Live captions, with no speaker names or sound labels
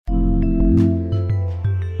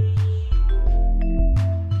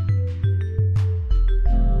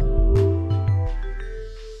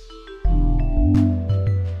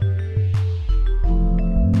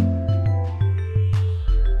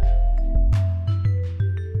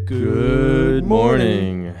Good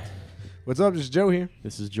morning. What's up? It's Joe here.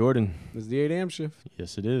 This is Jordan. This is the 8 a.m. shift.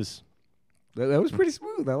 Yes, it is. That was pretty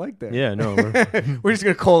smooth. I like that. Yeah, no, We're just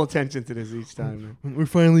gonna call attention to this each time. we're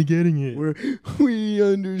finally getting it. We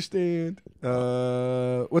understand.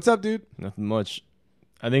 What's up, dude? Nothing much.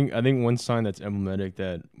 I think one sign that's emblematic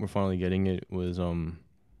that we're finally getting it was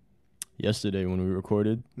yesterday when we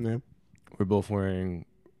recorded. Yeah. We're both wearing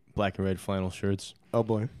black and red flannel shirts. Oh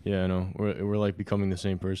boy. Yeah, I know. We're like becoming the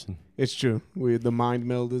same person. It's true. The mind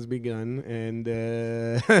meld has begun, and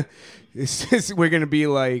we're gonna be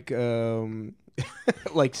like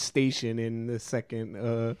like Station in the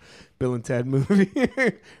second Bill and Ted movie.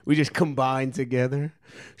 We just combine together.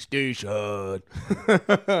 Station.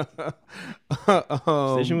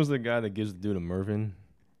 Station was the guy that gives the dude a Mervin.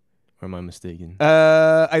 Or am I mistaken?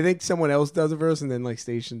 I think someone else does it first, and then like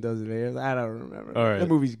Station does it. I don't remember. All right. The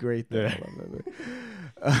movie's great though. Yeah.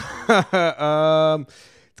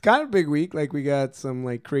 It's kind of a big week. Like we got some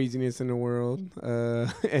like craziness in the world,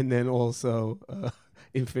 and then also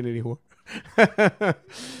Infinity War,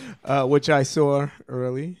 which I saw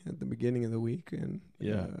early at the beginning of the week, and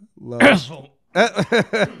Yeah. love.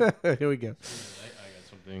 Here we go. I got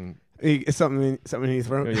something. Something in your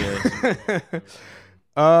throat. Yeah.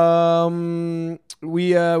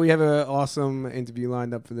 We have an awesome interview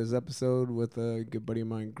lined up for this episode with a good buddy of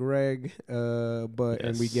mine, Greg.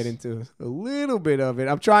 And we get into a little bit of it.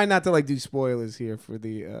 I'm trying not to like do spoilers here for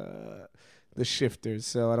the shifters,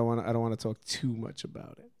 so I don't want to talk too much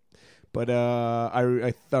about it. But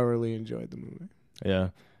I thoroughly enjoyed the movie. Yeah,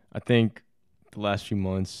 I think the last few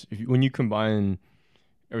months, when you combine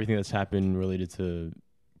everything that's happened related to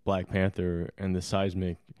Black Panther and the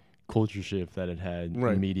seismic culture shift that it had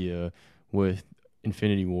Right. in media with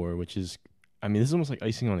Infinity War, which is, I mean, this is almost like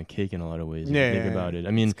icing on a cake in a lot of ways. If you think about it.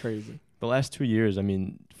 I mean, it's crazy. the last 2 years, I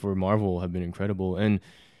mean, for Marvel have been incredible. And,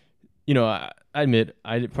 you know, I admit,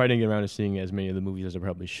 I probably didn't get around to seeing as many of the movies as I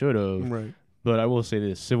probably should have. Right. But I will say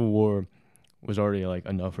this, Civil War was already like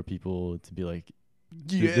enough for people to be like,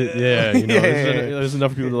 Yeah. you know, Yeah. there's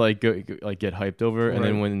enough people to like get hyped over. And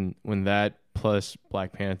Right. then when that plus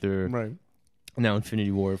Black Panther, Right. now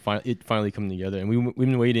Infinity War, it finally coming together, and we've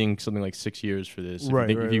been waiting something like 6 years for this.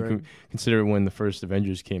 If you consider when the first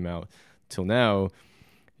Avengers came out till now,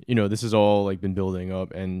 you know, this has all like been building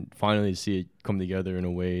up, and finally to see it come together in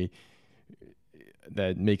a way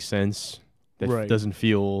that makes sense, that Right. doesn't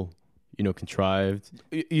feel, you know, contrived.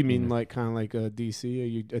 You mean Yeah. like kind of like DC? Are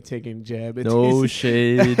you taking a jab at No DC?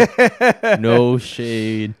 shade, no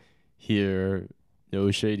shade here,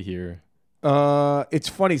 no shade here. It's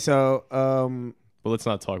funny. So, But let's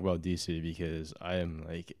not talk about DC because I am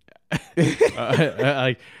like,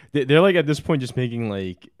 they're like at this point just making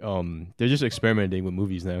like, they're just experimenting with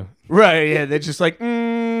movies now. right? Yeah, they're just like,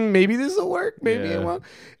 maybe this will work. Maybe it Yeah. won't.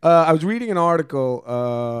 I was reading an article.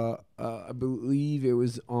 I believe it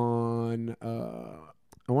was on.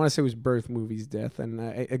 I want to say it was Birth Movies Death, and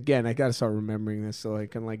I got to start remembering this so I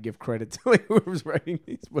can like give credit to like whoever's writing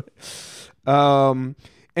these. But, and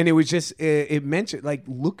it was just it mentioned like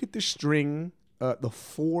look at the string. The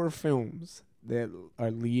 4 films that are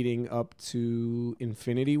leading up to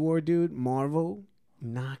Infinity War, dude. Marvel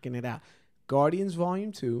knocking it out. Guardians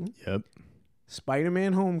Volume 2. Yep.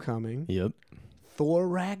 Spider-Man Homecoming. Yep. Thor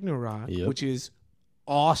Ragnarok, Yep. which is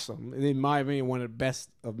awesome. In my opinion, one of the best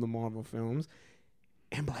of the Marvel films.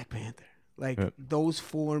 And Black Panther. Like, Yep. those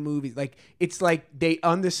 4 movies. Like, it's like they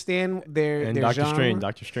understand their And their Doctor genre. Strange.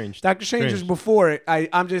 Doctor Strange. Doctor Strange was before it.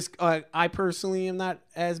 I'm just I personally am not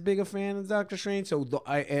as big a fan of Doctor Strange. So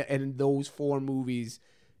and those 4 movies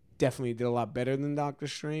definitely did a lot better than Doctor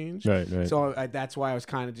Strange. Right. So that's why I was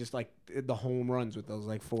kind of just like the home runs with those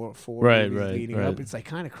like four Right, movies leading right. up. It's like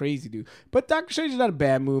kind of crazy, dude. But Doctor Strange is not a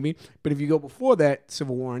bad movie. But if you go before that,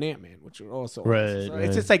 Civil War and Ant-Man, which are also Right, awesome. So right.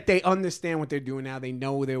 It's just like they understand what they're doing now. They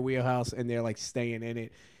know their wheelhouse and they're like staying in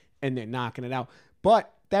it and they're knocking it out.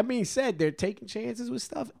 But that being said, they're taking chances with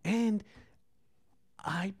stuff, and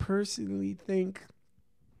I personally think.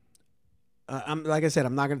 I'm like I said,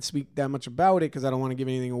 I'm not going to speak that much about it because I don't want to give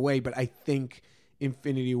anything away. But I think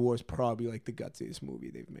Infinity War is probably like the gutsiest movie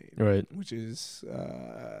they've made, Right. which is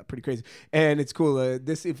pretty crazy. And it's cool.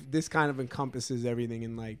 If this kind of encompasses everything,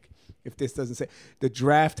 and like if this doesn't say the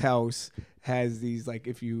Draft House has these like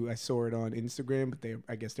I saw it on Instagram, but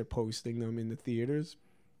I guess they're posting them in the theaters.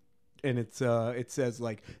 And it says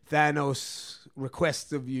like Thanos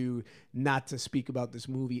requests of you not to speak about this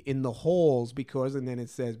movie in the halls because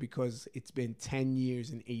it's been 10 years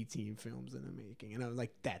and 18 films in the making. And I was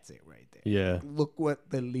like, that's it right there. Yeah. Look what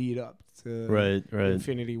the lead up to Right.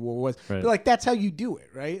 Infinity War was. Right. But like that's how you do it,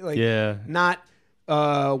 right? Like Yeah. not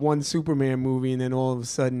one Superman movie, and then all of a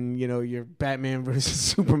sudden, you're Batman versus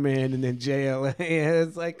Superman, and then JLA.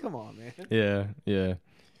 It's like, come on, man. Yeah.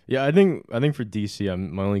 I think for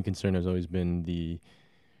DC, my only concern has always been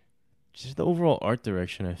just the overall art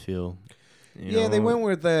direction. I feel. They went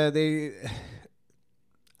with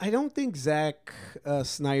I don't think Zack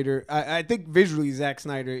Snyder. I think visually Zack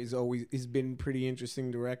Snyder has been pretty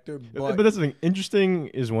interesting director, but that's the thing. Interesting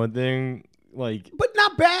is one thing. But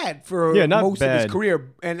not bad for most of his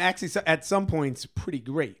career, and actually at some points pretty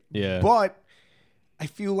great. Yeah. But I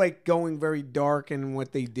feel like going very dark and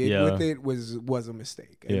what they did with it was a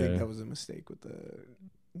mistake. I think that was a mistake with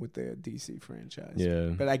the DC franchise. Yeah.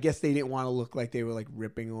 But I guess they didn't want to look like they were like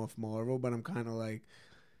ripping off Marvel. But I'm kind of like,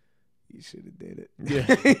 you should have did it.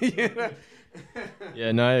 Yeah.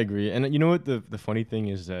 Yeah. No, I agree. And you know what the funny thing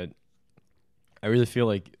is that I really feel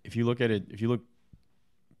like if you look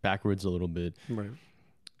backwards a little bit. Right.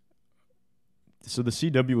 So the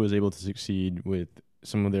CW was able to succeed with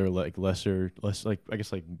some of their less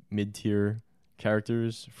mid-tier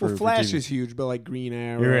characters. Flash is huge, but like Green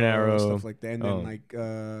Arrow, stuff like that, and then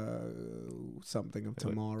something of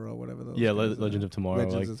Tomorrow, whatever those. Yeah, Legends of Tomorrow.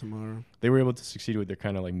 Legends of Tomorrow. They were able to succeed with their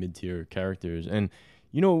kind of like mid-tier characters, and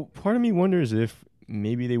part of me wonders if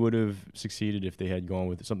maybe they would have succeeded if they had gone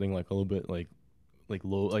with something like a little bit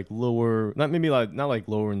lower, not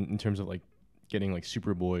lower in terms of like getting like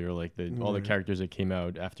Superboy or like all the characters that came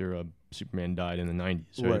out after Superman died in the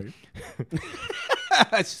 90s, right?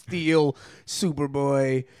 Steel,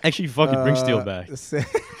 Superboy. Actually, fucking bring Steel back.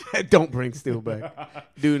 Don't bring Steel back.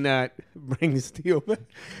 Do not bring Steel back.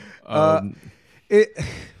 But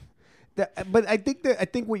I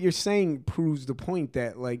think what you're saying proves the point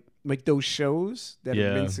that like those shows that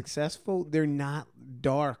have been successful, they're not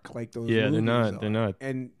dark like those. Yeah, movies they're not.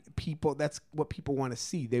 And that's what people want to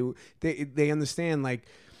see. They understand like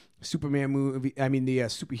Superman movie. I mean the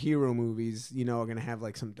superhero movies, are gonna have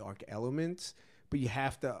like some dark elements, but you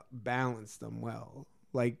have to balance them well.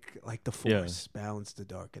 Like the Force, balance the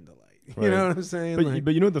dark and the light. Right. You know what I'm saying?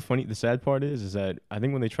 But you know what the sad part is that I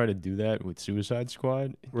think when they try to do that with Suicide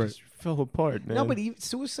Squad, it just fell apart, man. No, but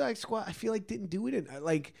Suicide Squad, I feel like didn't do it.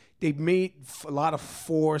 Like they made a lot of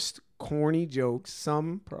forced, corny jokes.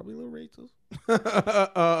 Some probably a little racist.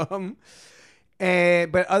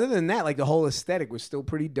 But other than that, like the whole aesthetic was still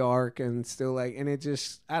pretty dark and still like, and it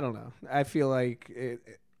just, I don't know. I feel like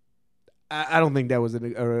I don't think that was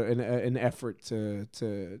an effort to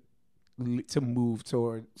move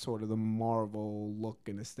toward sort of the Marvel look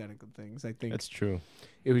and aesthetic of things. I think that's true.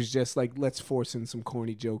 It was just like, let's force in some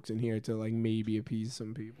corny jokes in here to like maybe appease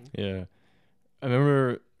some people. Yeah, I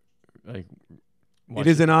remember like it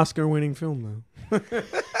is an Oscar-winning film though.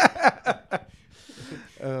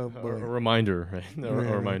 A reminder, right? A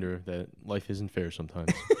reminder that life isn't fair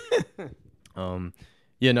sometimes.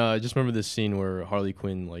 I just remember this scene where Harley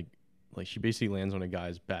Quinn like she basically lands on a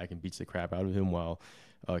guy's back and beats the crap out of him while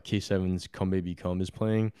K7's Come Baby Come is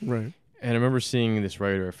playing. Right. And I remember seeing this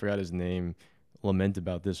writer, I forgot his name, lament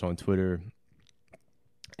about this on Twitter.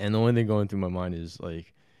 And the only thing going through my mind is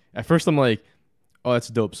like, at first I'm like, oh, that's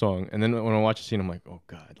a dope song. And then when I watch the scene, I'm like, oh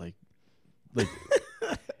God, like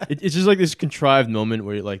it's just like this contrived moment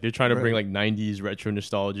where like they're trying to bring like 90s retro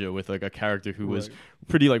nostalgia with like a character who was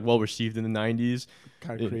pretty like well received in the 90s.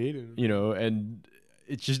 Kind of creative. And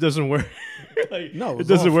it just doesn't work. It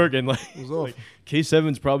doesn't awful. work. And like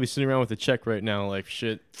K7's probably sitting around with a check right now, like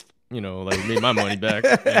shit, like made my money back.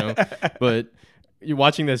 But you're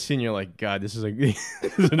watching that scene, you're like, God, this is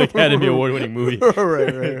an Academy Award winning movie.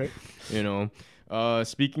 right.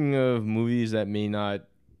 Speaking of movies that may not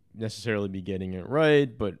necessarily be getting it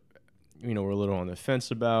right, but we're a little on the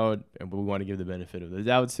fence about, but we want to give the benefit of the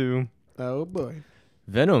doubt to. Oh boy,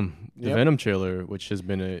 Venom, the Venom trailer, which has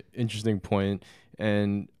been an interesting point.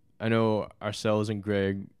 And I know ourselves and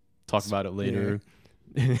Greg talk about it later.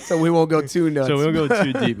 Yeah. So we won't go too nuts. So we won't go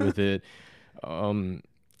too deep with it. I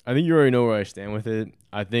think you already know where I stand with it.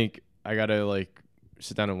 I think I got to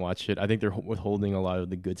sit down and watch it. I think they're withholding a lot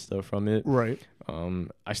of the good stuff from it. Right.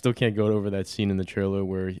 I still can't go over that scene in the trailer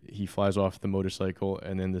where he flies off the motorcycle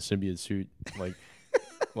and then the symbiote suit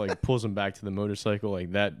pulls him back to the motorcycle.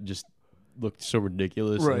 Like that just looked so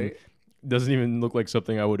ridiculous. Right. Doesn't even look like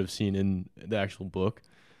something I would have seen in the actual book.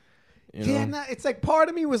 No, it's like part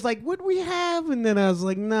of me was like, would we have? And then I was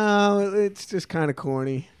like, no, it's just kind of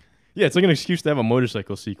corny. Yeah, it's like an excuse to have a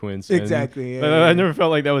motorcycle sequence. Exactly. I never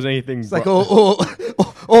felt like that was anything. It's like, all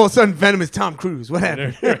of a sudden, Venom is Tom Cruise. What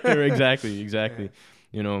happened? Exactly.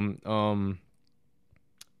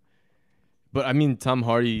 But I mean, Tom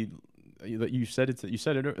Hardy, you said it. You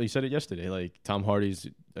said it yesterday. Like Tom Hardy's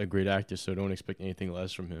a great actor, so don't expect anything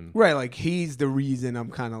less from him. Right, like he's the reason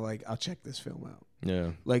I'm kind of like I'll check this film out.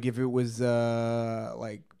 Yeah. Like if it was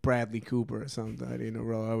like Bradley Cooper or something in a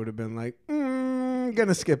row, I would have been like,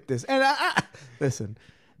 gonna skip this. And listen.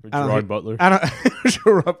 Gerard Butler.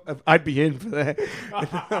 I'd be in for that.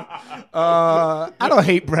 I don't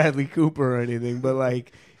hate Bradley Cooper or anything, but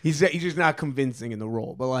like he's just not convincing in the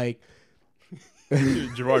role. But like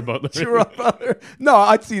Gerard Butler. Gerard Butler. No,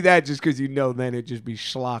 I'd see that just because then it'd just be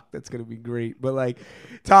schlock. That's gonna be great. But like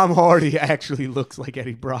Tom Hardy actually looks like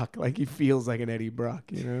Eddie Brock. Like he feels like an Eddie Brock.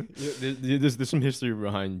 You know. There's some history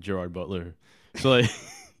behind Gerard Butler. So like.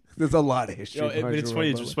 There's a lot of history. But it's funny.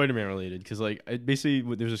 It's Spider-Man related because like basically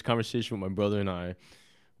there's this conversation with my brother and I,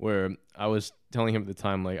 where I was telling him at the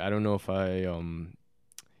time like I don't know if I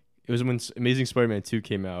it was when Amazing Spider-Man 2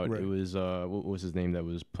 came out. Right. It was what was his name that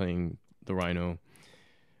was playing the Rhino?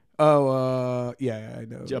 Oh yeah, I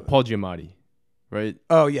know. Paul Giamatti, right?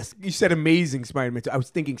 Oh yes, you said Amazing Spider-Man 2. I was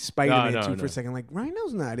thinking Spider-Man 2 for a second. Like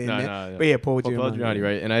Rhino's not in there. No. But yeah, Paul Giamatti,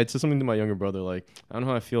 right? And I had said something to my younger brother like I don't know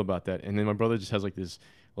how I feel about that, and then my brother just has like this.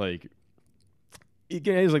 Like, it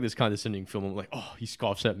has like this condescending film. I'm like, oh, he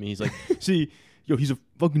scoffs at me. He's like, see, he's a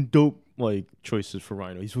fucking dope like choices for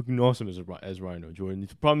Rhino. He's fucking awesome as Rhino, Jordan.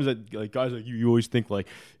 The problem is that like guys like you always think like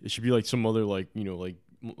it should be like some other like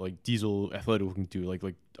like Diesel athletic looking dude, like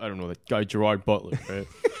I don't know that guy Gerard Butler, right?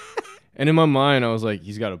 And in my mind, I was like,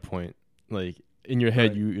 he's got a point. Like in your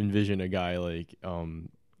head, you envision a guy like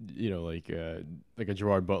like a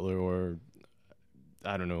Gerard Butler or.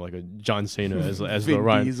 I don't know, like a John Cena as the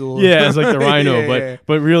Rhino. Diesel. Yeah, as like the Rhino.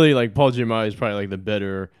 But really, like Paul Giamatti is probably like the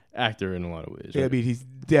better actor in a lot of ways. Yeah, right? I mean, he's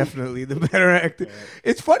definitely the better actor. Yeah.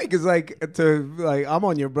 It's funny because I'm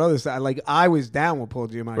on your brother's side. Like I was down with Paul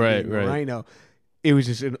Giamatti being the Rhino. It was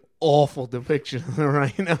just an awful depiction of the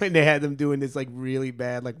Rhino, and they had them doing this like really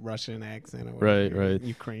bad like Russian accent or whatever, right,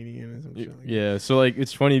 Ukrainian or something. Yeah, so like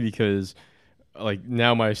it's funny because like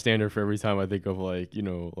now my standard for every time I think of like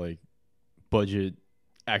like budget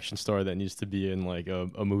action star that needs to be in like a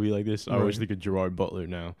movie like this, I always think of Gerard Butler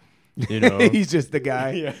now. He's just the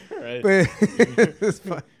guy. Yeah, right. But it's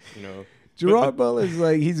fun. Gerard Butler's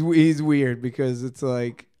like he's weird because it's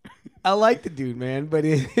like I like the dude, man, but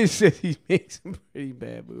it's just he makes some pretty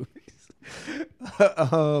bad movies.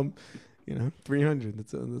 300.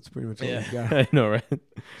 That's pretty much all we got. I know, right?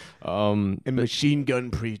 And Machine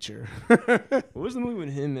Gun Preacher. What was the movie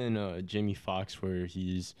with him and Jamie Foxx where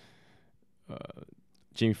he's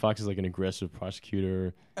Jamie Foxx is like an aggressive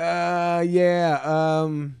prosecutor. Yeah.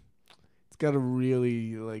 It's got a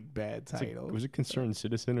really like bad title. Was it Concerned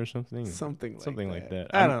Citizen or something? Something like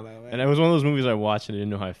that. I don't know. And it was one of those movies I watched and I didn't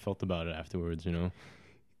know how I felt about it afterwards.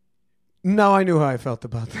 No, I knew how I felt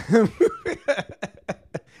about that.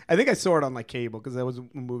 I think I saw it on like cable because that was a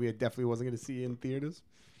movie I definitely wasn't going to see in theaters.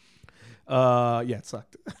 It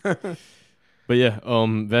sucked. But yeah,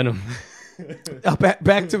 Venom.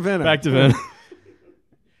 Back to Venom. Back to Venom.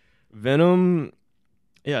 Venom,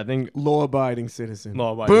 yeah, I think law-abiding citizen.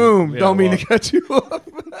 Law-abiding. Boom! Don't mean to cut you off.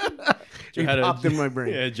 Joe popped in my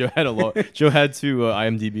brain. Yeah, Joe had to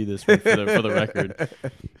IMDb this one for the record.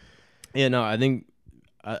 Yeah, no, I think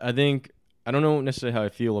I don't know necessarily how I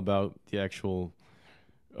feel about the actual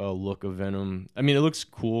look of Venom. I mean, it looks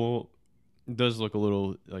cool. It does look a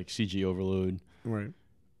little like CG overload. Right.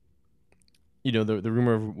 The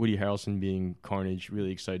rumor of Woody Harrelson being Carnage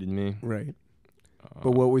really excited me. Right.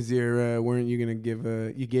 But what was your? Weren't you gonna give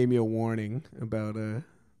you gave me a warning about a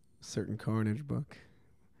certain Carnage book?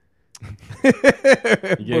 You're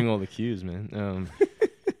getting all the cues, man.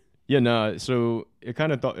 Yeah, no. So it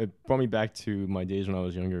brought me back to my days when I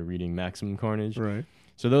was younger, reading Maximum Carnage. Right.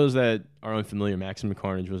 So those that are unfamiliar, Maximum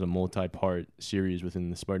Carnage was a multi-part series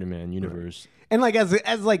within the Spider-Man universe. Right. And like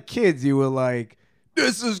as like kids, you were like,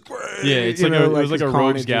 "This is great." Yeah, it's it was like a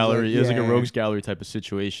rogues gallery. It was like a rogues gallery type of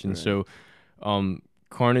situation. Right. So.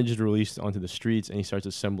 Carnage is released onto the streets, and he starts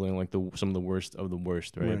assembling like some of the worst of the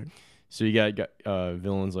worst, right? So you got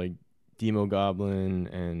villains like Demo Goblin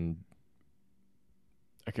and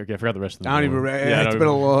I forgot the rest of them. I don't even remember. Yeah, it's been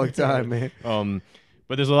a long time, man.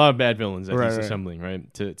 But there's a lot of bad villains that he's assembling, right?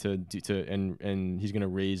 And he's gonna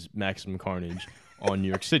raise Maximum Carnage on New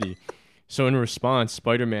York City. So in response,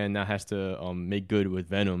 Spider-Man now has to make good with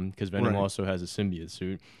Venom because Venom also has a symbiote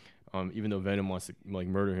suit. Even though Venom wants to like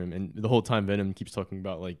murder him, and the whole time Venom keeps talking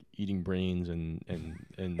about like eating brains and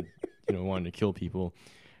wanting to kill people.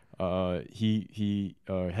 He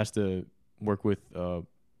has to work with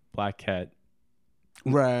Black Cat.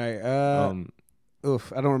 Right. I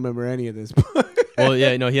don't remember any of this. Well,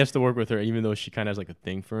 yeah, no, he has to work with her, even though she kind of has like a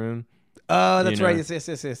thing for him. Oh, that's right.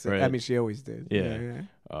 Yes. Right? I mean, she always did. Yeah.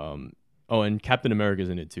 Oh, and Captain America's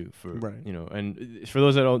in it too. And for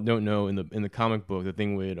those that don't know, in the comic book, the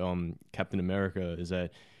thing with Captain America is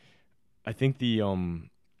that I think the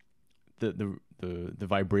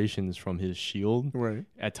vibrations from his shield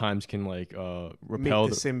at times can like repel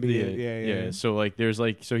the symbiote. Yeah. So like there's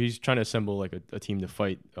like he's trying to assemble like a team to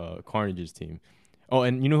fight Carnage's team. Oh,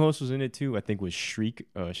 and you know who else was in it too? I think was Shriek.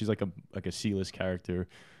 She's like a C-list character.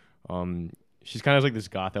 She's kind of like this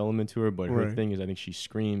goth element to her, but her thing is I think she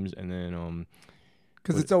screams and then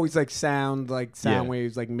because it's always like sound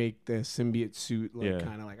waves like make the symbiote suit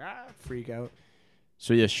kind of like freak out.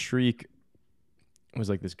 So yeah, Shriek was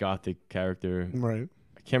like this gothic character. Right.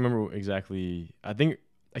 I can't remember exactly. I can't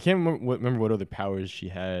remember what other powers she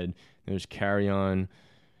had. There's Carrion,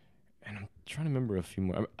 and I'm trying to remember a few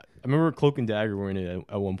more. I remember Cloak and Dagger were in it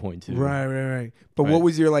at one point too. Right. But what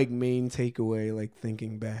was your like main takeaway, like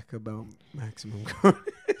thinking back about Maximum Carnage?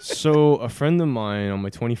 So a friend of mine on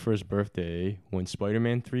my 21st birthday, when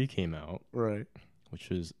Spider-Man 3 came out,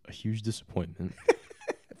 which was a huge disappointment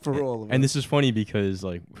for all of us. And this is funny because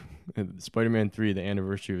like Spider-Man 3, the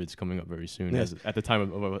anniversary of it's coming up very soon. At the time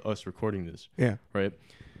of us recording this. Yeah. Right.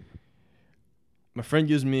 My friend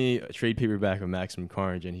gives me a trade paperback of Maximum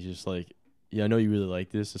Carnage, and he's just like, yeah, I know you really like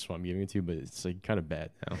this. That's why I'm giving it to you, but it's like kind of bad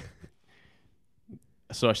now.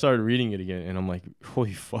 So I started reading it again, and I'm like,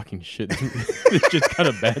 holy fucking shit. It's just kind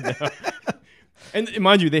of bad now. And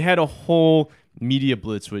mind you, they had a whole media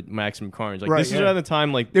blitz with Maximum Carnage. Like this is at the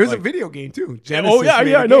time, like there was a video game too. Genesis I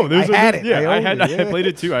know. I had it. Yeah, I played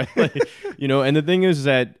it too. And the thing is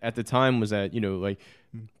that at the time was that like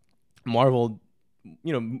Marvel,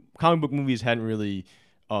 comic book movies hadn't really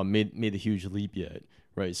made the huge leap yet.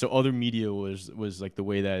 Right, so other media was like the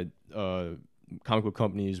way that comic book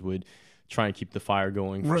companies would try and keep the fire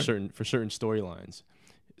going for certain storylines.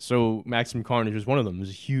 So Maximum Carnage was one of them.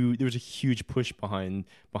 There was a huge push behind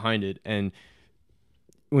it, and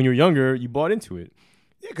when you're younger, you bought into it.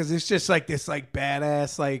 Yeah, because it's just like this like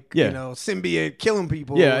badass symbiote killing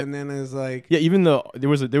people, and then it's like even though there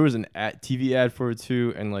was an TV ad for it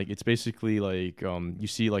too, and like it's basically like you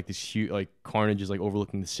see like this huge like Carnage is like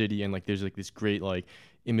overlooking the city, and like there's like this great like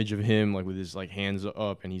image of him like with his like hands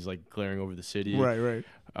up, and he's like glaring over the city. Right.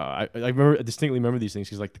 I distinctly remember these things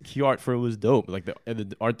because like the key art for it was dope, like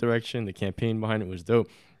the art direction, the campaign behind it was dope.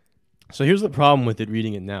 So here's the problem with it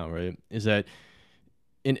reading it now, right? Is that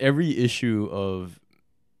in every issue of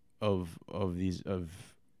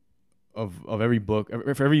every book,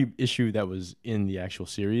 for every issue that was in the actual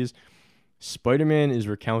series, Spider-Man is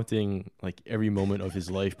recounting like every moment of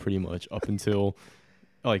his life pretty much up until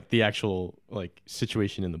like the actual like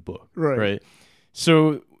situation in the book. Right.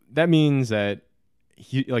 So that means that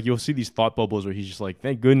you'll see these thought bubbles where he's just like,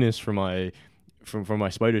 thank goodness for my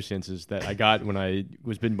spider senses that I got when I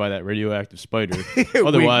was bitten by that radioactive spider.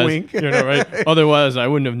 Otherwise, wink, wink. Right? Otherwise, I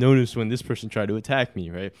wouldn't have noticed when this person tried to attack me,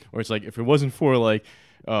 right? Or it's like if it wasn't for like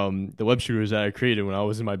the web shooters that I created when I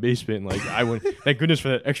was in my basement, like I would thank goodness for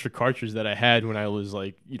that extra cartridge that I had when I was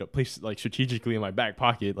like placed like strategically in my back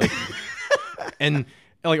pocket, like and.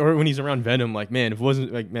 Like, or when he's around Venom, like, man, if it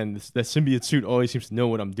wasn't like, man, that symbiote suit always seems to know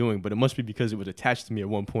what I'm doing, but it must be because it was attached to me at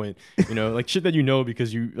one point, like shit that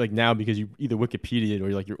because you like now because you either Wikipedia'd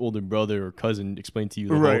or like your older brother or cousin explained to you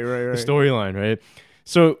the storyline, right?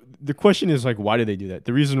 So the question is like, why did they do that?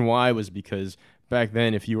 The reason why was because back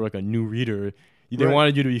then, if you were like a new reader, they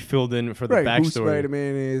wanted you to be filled in for the backstory. Who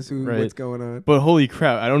Spider-Man is, what's going on. But holy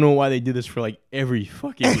crap, I don't know why they did this for like every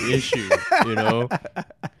fucking issue,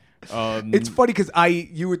 It's funny because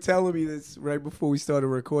you were telling me this right before we started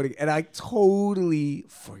recording, and I totally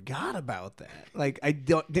forgot about that. Like I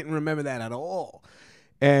didn't remember that at all,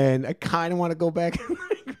 and I kind of want to go back and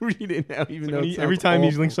like read it now. Even though every time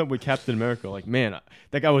he links up with Captain America, like man,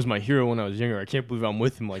 that guy was my hero when I was younger. I can't believe I'm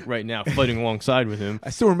with him like right now, fighting alongside with him.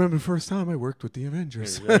 I still remember the first time I worked with the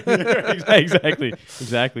Avengers. Exactly.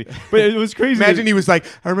 But it was crazy. Imagine he was like,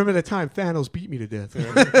 I remember the time Thanos beat me to death.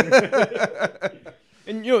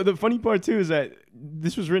 And the funny part too is that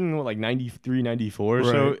this was written in like 93, 94. Right.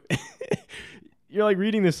 So you're like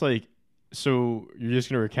reading this like, so you're just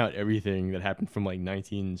gonna recount everything that happened from like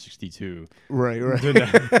 1962. Right.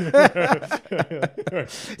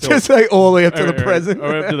 Just like all the way up to the present.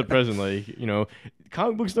 Or up to the present, like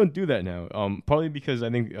comic books don't do that now. Probably because I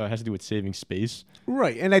think it has to do with saving space.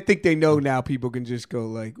 Right, and I think they know now people can just go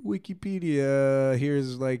like Wikipedia.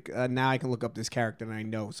 Here's like now I can look up this character and I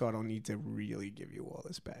know, so I don't need to really give you all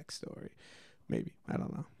this backstory. Maybe I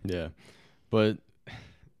don't know. Yeah, but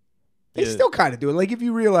they still kind of do it. Like if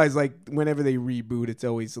you realize, like whenever they reboot, it's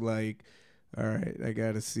always like all right, I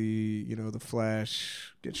got to see, the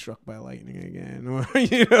Flash get struck by lightning again. Or,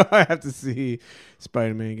 I have to see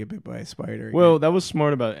Spider-Man get bit by a spider again. Well, that was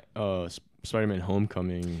smart about Spider-Man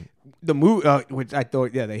Homecoming. The movie, which I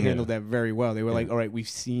thought, they handled that very well. They were like, all right, we've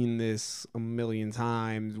seen this a million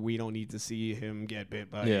times. We don't need to see him get bit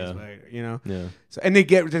by a spider, Yeah. So, and they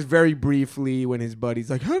get just very briefly when his buddy's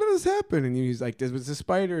like, how did this happen? And he's like, this was a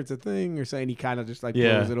spider, it's a thing, or something. He kind of just like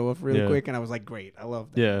blows it off really quick. And I was like, great, I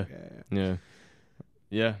love that.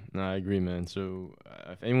 Yeah, no, I agree, man. So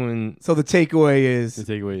if anyone, so the takeaway is,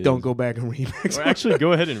 don't go back and read. Or actually,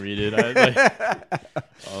 go ahead and read it.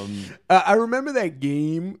 I remember that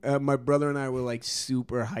game. My brother and I were like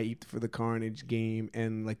super hyped for the Carnage game,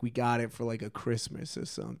 and like we got it for like a Christmas or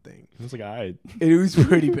something. It was like it was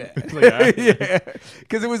pretty bad.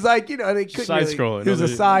 Because it was like they couldn't side scroller. It was a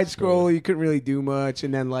side scroll. You couldn't really do much,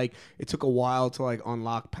 and then like it took a while to like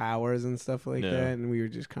unlock powers and stuff like that, and we were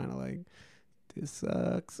just kind of like, this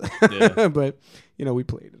sucks. But we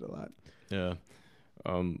played it a lot. Yeah.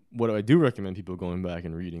 What I do recommend people going back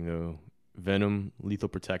and reading though, Venom: Lethal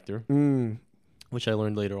Protector, which I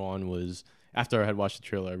learned later on was after I had watched the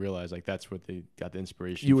trailer. I realized like that's what they got the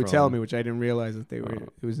inspiration. You were telling me, which I didn't realize that they were.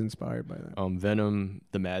 It was inspired by that. Venom: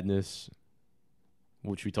 The Madness,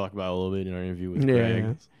 which we talked about a little bit in our interview with Greg.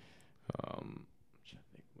 Yeah.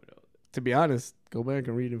 To be honest, go back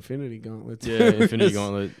and read Infinity Gauntlet. Yeah, Infinity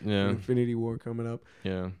Gauntlet. Yeah, Infinity War coming up.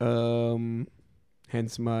 Yeah.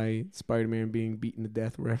 Hence my Spider-Man being beaten to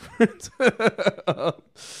death reference. I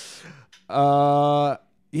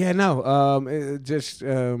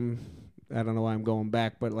don't know why I'm going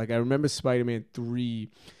back, but like I remember Spider-Man 3.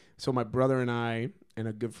 So my brother and I and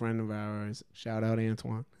a good friend of ours, shout out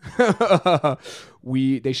Antoine,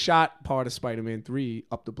 they shot part of Spider-Man 3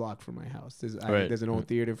 up the block from my house. There's an old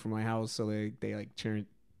theater from my house, so they like turned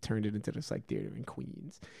it into this like theater in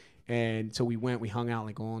Queens. And so we hung out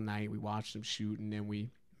like all night. We watched them shoot, and then we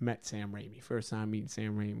met Sam Raimi. First time meeting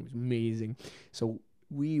Sam Raimi. It was amazing. So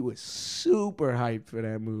we were super hyped for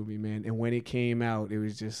that movie, man. And when it came out, it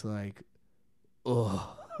was just like, ugh.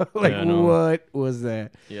 What was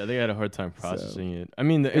that? Yeah, they had a hard time processing it. I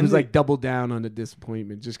mean, it was like double down on the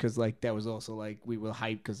disappointment, just because like that was also like we were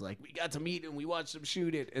hyped because like we got to meet him, we watched him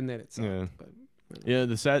shoot it, and then it sucked. Yeah,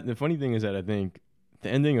 the funny thing is that I think the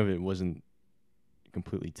ending of it wasn't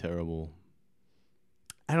completely terrible.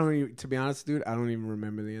 To be honest, dude, I don't even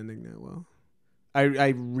remember the ending that well.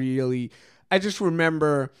 I just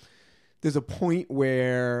remember there's a point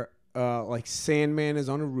where like Sandman is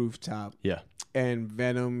on a rooftop. Yeah. And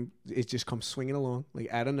Venom, it just comes swinging along, like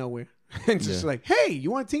out of nowhere. And just like, hey, you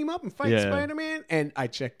want to team up and fight Spider-Man? And I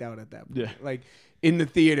checked out at that point. Yeah. Like, in the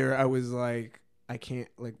theater, I was like, I can't,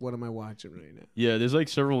 like, what am I watching right now? Yeah, there's like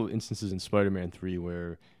several instances in Spider-Man 3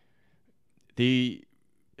 where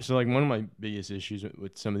so like one of my biggest issues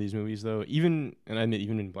with some of these movies, though, even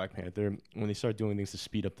in Black Panther, when they start doing things to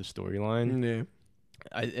speed up the storyline,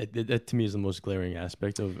 that to me is the most glaring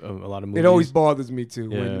aspect of a lot of movies. It always bothers me too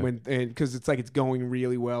because it's like it's going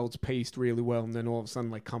really well, it's paced really well, and then all of a sudden,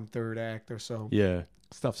 like come third act or so,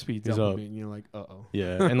 stuff speeds up, and you're like,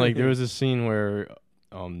 Yeah, and like there was this scene where,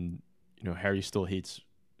 Harry still hates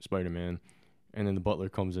Spider-Man, and then the butler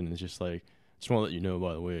comes in and is just like, just want to let you know,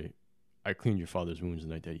 by the way, I cleaned your father's wounds the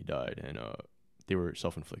night that he died, and they were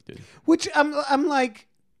self-inflicted. Which I'm like.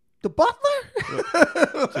 The butler?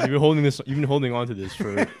 So you've been holding on to this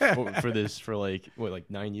for like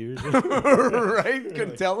 9 years? Right?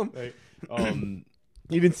 Couldn't tell him.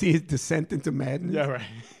 You didn't see his descent into madness? Yeah,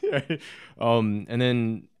 right. And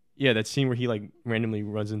then that scene where he like randomly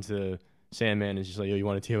runs into Sandman and is just like, yo, you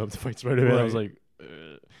want to team up to fight Spider-Man? Right. I was like,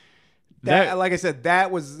 that, like I said,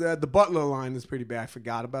 that was the Butler line is pretty bad. I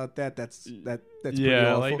forgot about that. That's pretty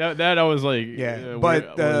awful. Like that I was like,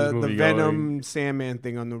 but the Venom Sandman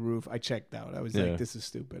thing on the roof, I checked out. I was like, this is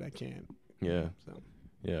stupid. I can't.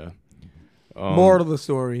 Moral of the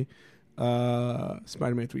story: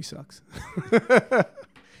 Spider-Man 3 sucks,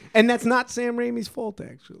 and that's not Sam Raimi's fault.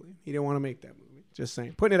 Actually, he didn't want to make that movie. Just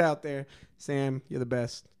saying, putting it out there. Sam, you're the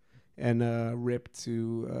best. And rip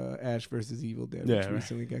to Ash versus Evil Dead, which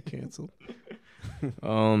recently got canceled.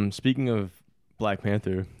 Speaking of Black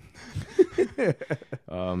Panther, so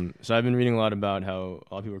I've been reading a lot about how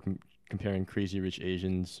a lot of people are comparing Crazy Rich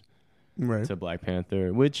Asians to Black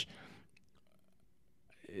Panther, which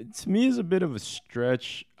to me is a bit of a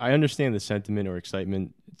stretch. I understand the sentiment or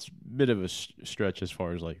excitement. It's a bit of a stretch as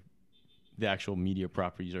far as like the actual media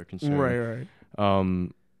properties are concerned. Right.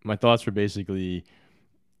 My thoughts were basically,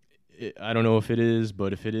 I don't know if it is,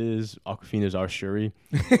 but if it is, Awkwafina's our Shuri.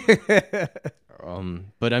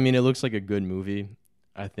 But I mean, it looks like a good movie.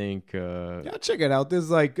 I think yeah, check it out. There's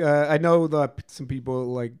like I know that some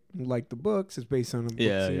people like the books. It's based on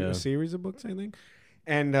a series of books, I think.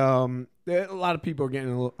 And a lot of people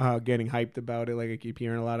are getting hyped about it. Like I keep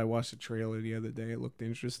hearing a lot. I watched the trailer the other day. It looked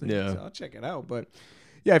interesting. Yeah. So I'll check it out. But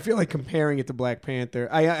yeah, I feel like comparing it to Black Panther.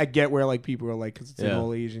 I get where like people are like, because it's an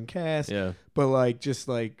all Asian cast. Yeah. But like just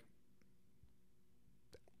like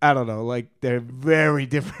I don't know, like they're very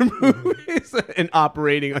different movies and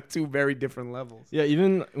operating on two very different levels. Yeah,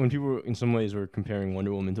 even when people in some ways were comparing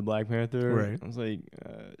Wonder Woman to Black Panther, right. I was like,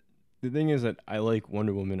 the thing is that I like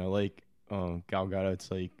Wonder Woman. I like Gal Gadot's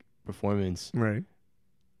like performance. Right.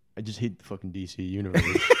 I just hate the fucking DC universe.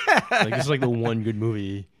 Like it's like the one good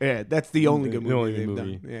movie. Yeah, that's the only good movie. The only good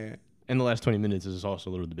movie. Done. Yeah. And the last 20 minutes is also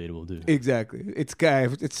a little debatable too. Exactly.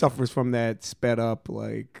 It suffers from that sped up,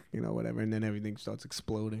 like, whatever, and then everything starts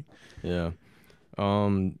exploding. Yeah.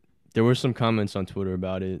 There were some comments on Twitter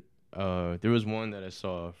about it. There was one that I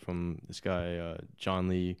saw from this guy, John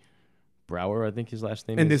Lee Brower, I think his last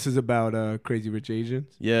name is. And this is about Crazy Rich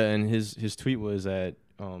Asians? Yeah, and his tweet was that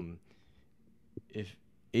if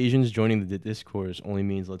Asians joining the discourse only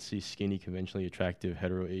means let's see skinny, conventionally attractive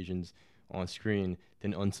hetero Asians on screen,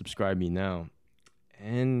 then unsubscribe me now.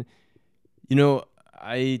 And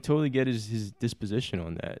I totally get his disposition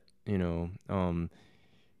on that.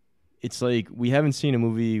 It's like we haven't seen a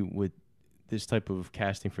movie with this type of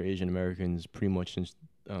casting for Asian Americans pretty much since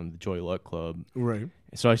the Joy Luck Club. Right.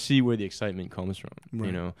 So I see where the excitement comes from.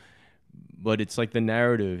 Right. But it's like the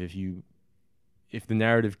narrative. If the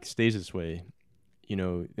narrative stays this way,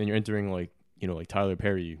 then you're entering like Tyler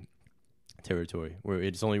Perry territory where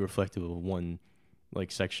it's only reflective of one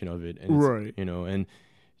like section of it, and right. And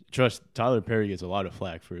trust Tyler Perry gets a lot of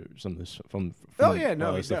flack for some of this from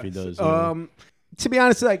the stuff he does. To be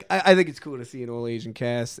honest, like I think it's cool to see an all Asian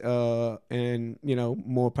cast, and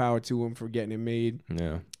more power to him for getting it made.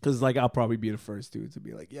 Yeah, because like I'll probably be the first dude to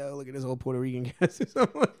be like, yo, look at this whole Puerto Rican cast or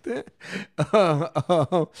something like that.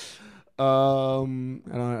 I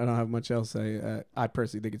don't have much else to say. I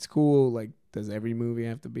personally think it's cool. Like, does every movie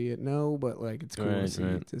have to be it? No, but like it's cool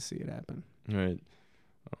to see it happen. Right.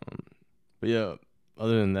 But yeah,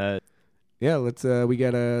 other than that, yeah, let's we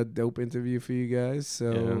got a dope interview for you guys.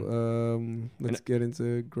 So let's get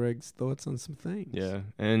into Greg's thoughts on some things. Yeah,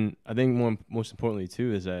 and I think most importantly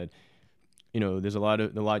too is that there's a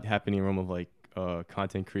lot happening in the realm of like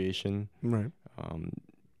content creation. Right.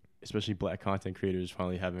 Especially Black content creators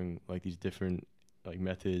finally having like these different like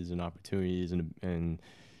methods and opportunities and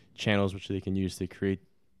channels which they can use to create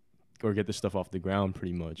or get this stuff off the ground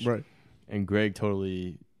pretty much. Right. And Greg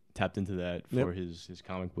totally tapped into that for his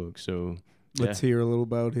comic book. So let's hear a little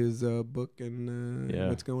about his book and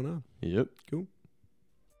what's going on. Yep. Cool.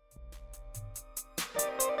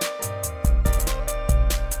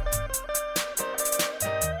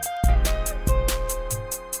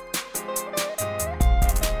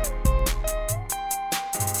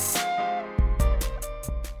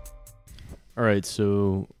 All right,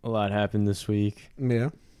 so a lot happened this week. Yeah.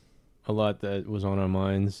 A lot that was on our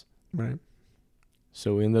minds. Right.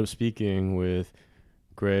 So we ended up speaking with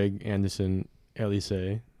Greg Anderson Elise.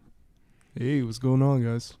 Hey, what's going on,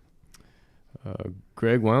 guys?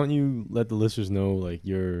 Greg, why don't you let the listeners know like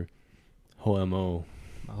your whole MO?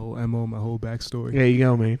 My whole MO, my whole backstory. There you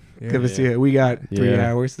go, man. Yeah. Give us here. We got 3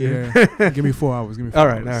 hours. Yeah. Give me 4 hours. All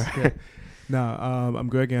right. Yeah. Now, I'm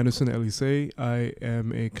Greg Anderson Elise. I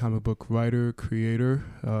am a comic book writer, creator,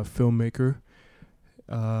 filmmaker,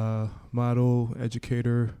 model,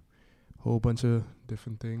 educator, whole bunch of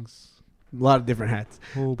different things. A lot of different hats.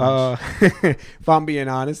 Whole bunch. If I'm being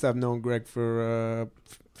honest, I've known Greg for a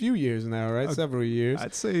few years now, right? Several years.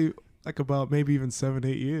 I'd say like about maybe even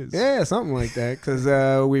 7-8 years. Yeah, something like that. Because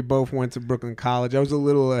we both went to Brooklyn College. I was a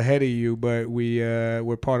little ahead of you, but we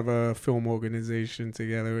were part of a film organization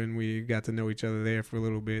together, and we got to know each other there for a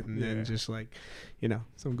little bit, and then just like,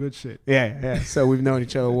 some good shit. Yeah. So we've known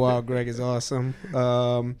each other a while. Greg is awesome.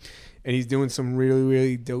 And he's doing some really,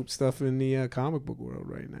 really dope stuff in the comic book world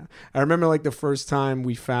right now. I remember like the first time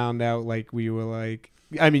we found out, like we were like,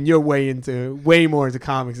 I mean, you're way more into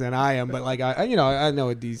comics than I am, but like I know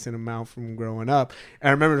a decent amount from growing up. And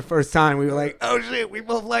I remember the first time we were like, oh shit, we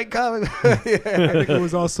both like comics. I think it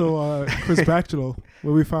was also Chris Bachalo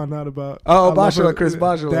where we found out about. Oh, Chris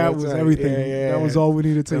Bachalo. That was everything. Yeah. That was all we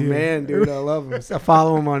needed to hear. Man, dude, I love him. I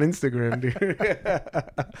follow him on Instagram, dude.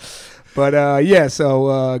 But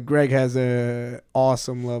so Greg has a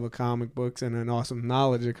awesome love of comic books and an awesome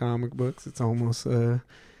knowledge of comic books. It's almost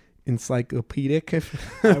encyclopedic.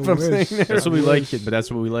 If I I'm saying wish. that. That's what we like here, but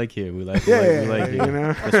that's what we like here. We like, Yeah, we like you it.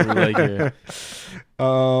 know? That's what we like here.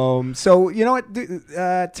 So you know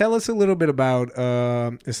what? Tell us a little bit about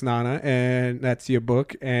Isnana, and that's your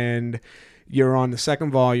book, and you're on the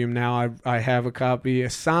second volume now. I have a copy, a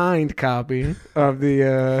signed copy of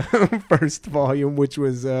the first volume, which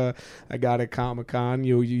was I got at Comic-Con.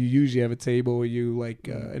 You usually have a table where you like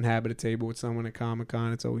inhabit a table with someone at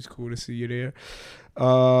Comic-Con. It's always cool to see you there.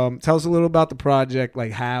 Tell us a little about the project,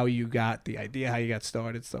 like how you got the idea, how you got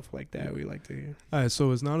started, stuff like that. We like to hear. All right,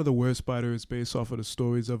 so It's Not of the Worst Spider is based off of the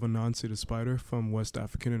stories of Anansi the spider from West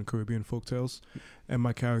African and Caribbean folktales, and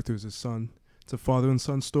my character is his son. It's a father and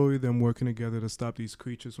son story, them working together to stop these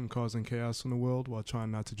creatures from causing chaos in the world while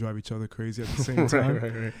trying not to drive each other crazy at the same time.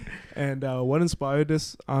 Right. And what inspired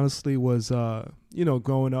this, honestly, was,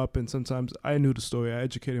 growing up, and sometimes I knew the story. I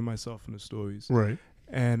educated myself in the stories. Right.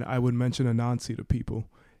 And I would mention Anansi to people,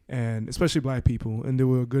 and especially black people. And there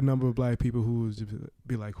were a good number of black people who would just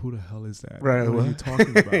be like, who the hell is that? Right. What are you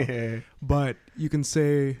talking about? Yeah. But you can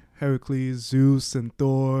say Heracles, Zeus, and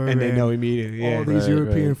Thor. And they know immediately. Yeah. all these Right,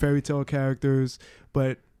 European right. fairy tale characters.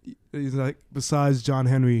 But it's like, besides John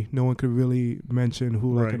Henry, no one could really mention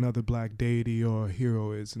who like Right. another black deity or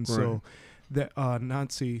hero is. And Right. so that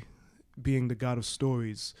Anansi being the god of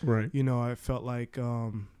stories, Right. I felt like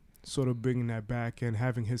sort of bringing that back and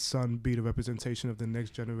having his son be the representation of the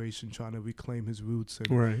next generation, trying to reclaim his roots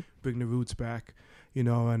and Right. bring the roots back, and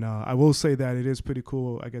I will say that it is pretty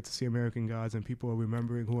cool. I get to see American gods and people are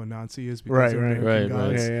remembering who Anansi is because Right, they're right. American Right,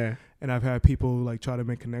 right. gods. Yeah. And I've had people like try to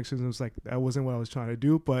make connections, and it's like, that wasn't what I was trying to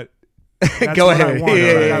do, but that's Go what ahead. I wanted.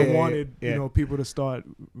 Yeah, Like, yeah, I yeah, wanted yeah. people to start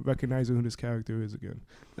recognizing who this character is again.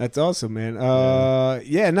 That's awesome, man.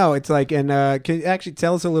 No, it's like, and can you actually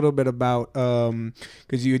tell us a little bit about,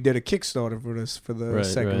 because you did a Kickstarter for the Right,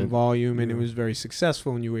 second right. volume, and it Yeah. was very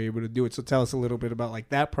successful, and you were able to do it. So tell us a little bit about like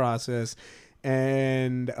that process,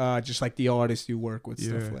 and just like the artists you work with,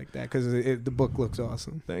 stuff Yeah. like that, because the book looks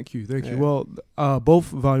awesome. Thank you. Yeah. Well, both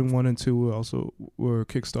volume 1 and 2 were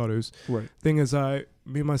Kickstarters. Right. Thing is, I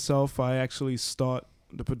actually start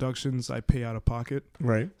the productions. I pay out of pocket,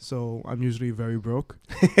 Right. so I'm usually very broke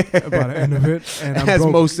by the end of it, and I'm As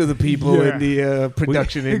broke. most of the people Yeah. in the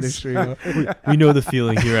production industry. We know the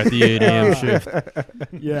feeling here at the 8 a.m. shift.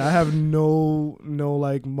 Yeah, I have no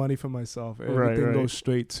like money for myself. Everything right. goes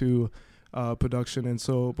straight to production, and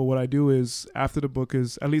so. But what I do is, after the book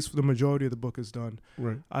is, at least the majority of the book is done,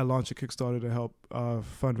 Right. I launch a Kickstarter to help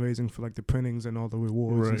fundraising for like the printings and all the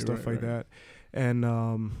rewards Right, and stuff right, like right. that. And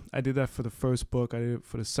I did that for the first book. I did it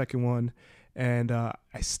for the second one. And I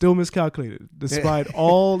still miscalculated. Despite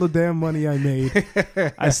all the damn money I made,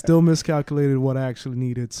 I still miscalculated what I actually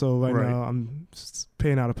needed. So right now I'm just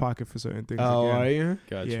paying out of pocket for certain things. Oh, again. are you?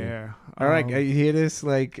 Gotcha. Yeah. All right, you hear this?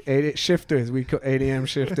 Like shifters, we call 8 a.m.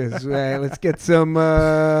 shifters. Right, let's get some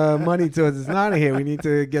money towards this. Not here. We need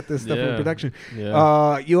to get this stuff in Yeah. production.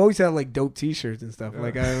 Yeah. You always have like dope T-shirts and stuff.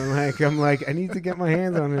 Like I'm like I need to get my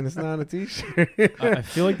hands on it. It's not a T-shirt. I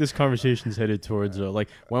feel like this conversation's headed towards like,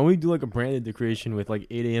 why don't we do like a branded decoration with like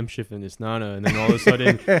 8 a.m. shift and Isnana, and then all of a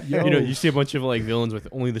sudden Yo, you see a bunch of like villains with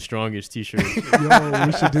only the strongest t-shirts. yo,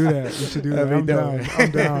 we should do that. We should do that. That'd I'm be down. dope.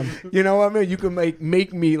 I'm down. You know what, man? You can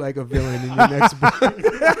make me like a villain in your next book.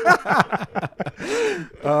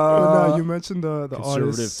 But no, you mentioned the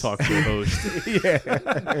Conservative artists. talk show host.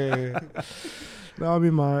 Yeah. No, I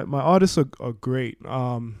mean my artists are great.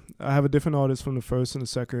 I have a different artist from the first and the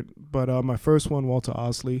second, but my first one, Walter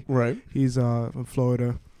Osley, Right. he's from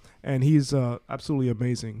Florida, and he's absolutely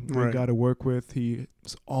amazing. Great Right. guy to work with. He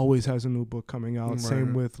always has a new book coming out. Right.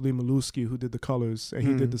 Same with Lee Malusky, who did the colors, and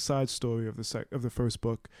he Mhm. did the side story of the first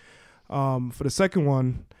book. For the second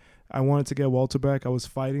one, I wanted to get Walter back. I was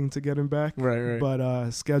fighting to get him back, Right. but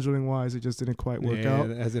scheduling wise, it just didn't quite work out.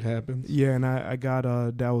 as it happens. Yeah, and I got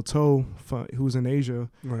Dao To, who's in Asia,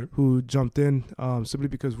 Right. who jumped in simply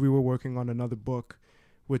because we were working on another book,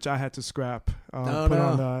 which I had to scrap. Oh, put no.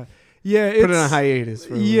 on, yeah, Put it on it's- hiatus.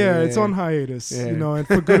 it's on hiatus, Yeah. and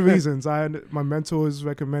for good reasons. My mentors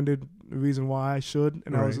recommended the reason why I should,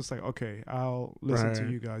 and I was Right. just like, okay, I'll listen to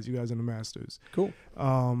Right. you guys. You guys are the masters. Cool.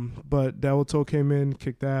 But Dao To came in,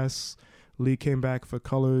 kicked ass. Lee came back for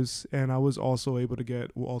colors, and I was also able to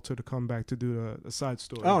get Walter to come back to do the side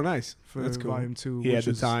story. Oh, nice. for That's cool. volume 2. He had which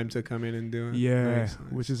the is- time to come in and do it. Yeah, Nice,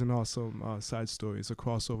 nice. which is an awesome side story. It's a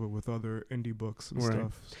crossover with other indie books and Right.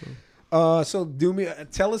 stuff. So. So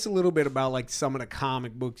tell us a little bit about like some of the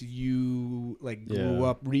comic books you like grew Yeah.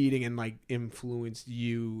 up reading and like influenced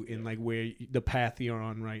you in like the path you're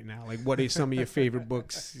on right now. Like what are some of your favorite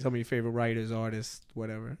books, some of your favorite writers, artists,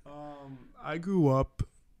 whatever? I grew up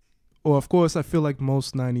Well, of course, I feel like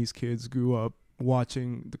most '90s kids grew up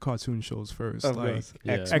watching the cartoon shows first, like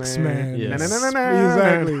X-Men,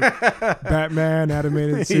 exactly, Batman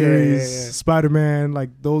animated series, Spider-Man. Like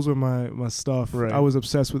those were my stuff. Right. I was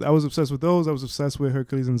obsessed with those. I was obsessed with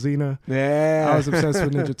Hercules and Xena. Yeah, I was obsessed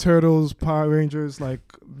with Ninja Turtles, Power Rangers. Like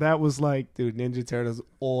that was like, dude, Ninja Turtles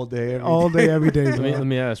all day, every day. Let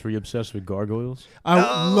me ask: were you obsessed with gargoyles? I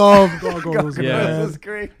love gargoyles. Yeah, man. That's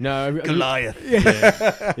great. No, Goliath.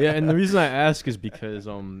 Yeah, and the reason I ask is because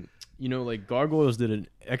you know, like Gargoyles did an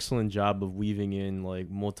excellent job of weaving in like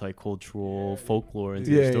multicultural folklore into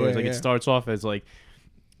the stories. Like it starts off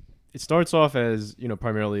as you know,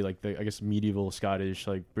 primarily like the, I guess, medieval Scottish,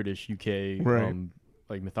 like British, UK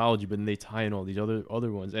like mythology, but then they tie in all these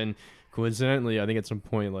other ones. And coincidentally, I think at some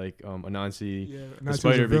point like Anansi the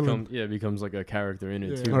spider becomes like a character in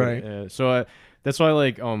it too. Right. So that's why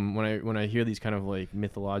like when I hear these kind of like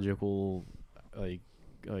mythological like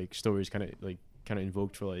stories kind of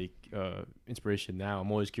invoked for like inspiration now,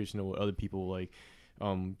 I'm always curious to know what other people like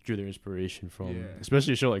drew their inspiration from,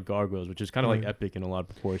 especially a show like Gargoyles, which is kind of like epic in a lot of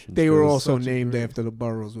proportions. They were also named after the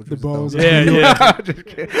boroughs, which the was boroughs. Yeah.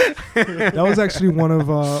 That was actually one of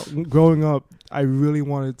growing up. I really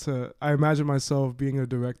wanted to. I imagined myself being a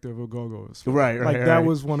director of a Gargoyles film. Right. That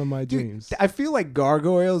was one of my dreams. Dude, I feel like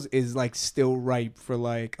Gargoyles is like still ripe for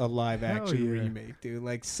like a live action remake, dude.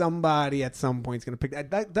 Like somebody at some point is gonna pick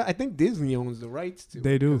that. I think Disney owns the rights to.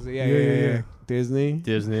 They do. Yeah. Disney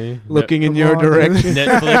looking in your direction.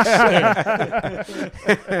 Netflix.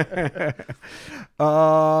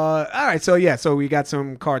 All right, so we got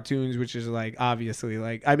some cartoons, which is like obviously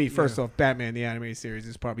like, I mean, first off, Batman the animated series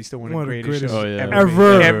is probably still one of the greatest shows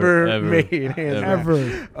ever made.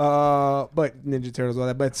 But Ninja Turtles, all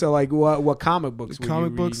that. But so like, what comic books?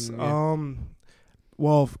 Comic books.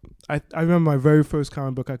 Well, I remember my very first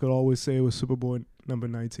comic book. I could always say it was Superboy number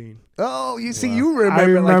 19. Oh, you see, you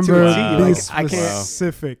remember like to a T. Like,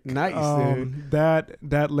 specific. Nice, dude.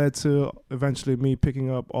 That led to eventually me picking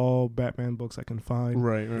up all Batman books I can find.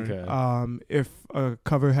 Right. Okay. If a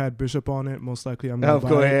cover had Bishop on it, most likely I'm gonna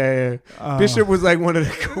buy it. Bishop was like one of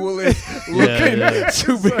the coolest looking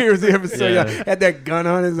superheroes you ever saw. Had that gun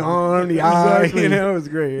on his arm, the eye. You know, it was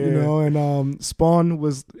great. You know, and Spawn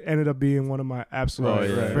ended up being one of my absolute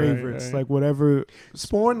favorites. Right. Like whatever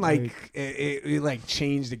Spawn, like it like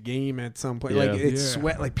changed the game at some point. Like it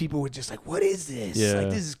sweat. Like people were just like, "What is this? Like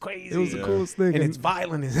this is crazy." It was the coolest thing, and it's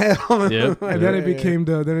violent as hell. And then it became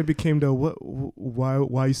the what?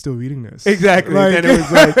 Why are you still reading this? Exactly. Like, then it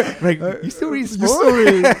was like you still read Spawn? You still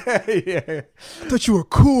read? Yeah. I thought you were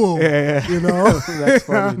cool. Yeah. You know, that's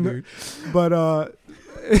funny, dude. But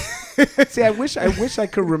see, I wish I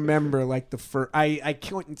could remember like the first. I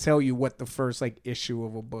couldn't tell you what the first like issue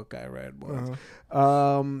of a book I read was.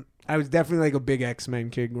 I was definitely like a big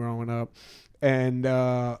X-Men kid growing up, and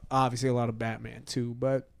obviously a lot of Batman too.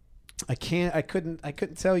 But I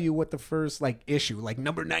couldn't tell you what the first like issue, like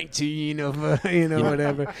number 19 of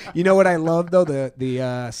whatever. You know what I love though,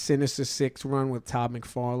 the Sinister Six run with Todd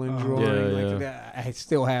McFarlane drawing. I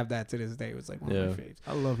still have that to this day. It was like one of my favorites.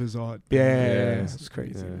 I love his art. Yeah, it's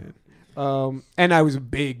crazy, man. And I was a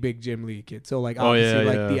big Jim Lee kid, so like obviously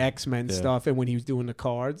the X-Men stuff, and when he was doing the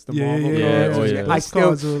cards, the Marvel cards, I still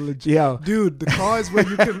cards are legit. Dude, the cards where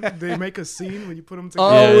they make a scene when you put them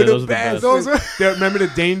together. The best. Those are remember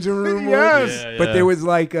the Danger Room? Yes. But there was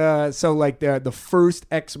like the first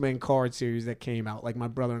X-Men card series that came out, like my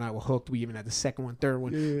brother and I were hooked. We even had the second one, third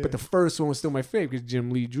one, but the first one was still my favorite because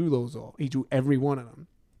Jim Lee drew those all. He drew every one of them,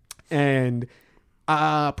 and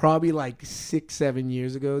probably like 6-7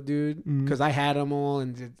 years ago, dude, because I had them all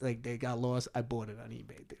and like they got lost. I bought it on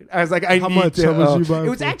eBay, dude. I was like, how much you buy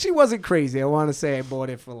it? Actually wasn't crazy. I want to say I bought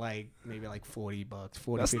it for like maybe like $40,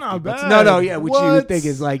 40, That's 50 not bucks. bad. No, yeah, which you would think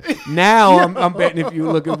is like now I'm betting if you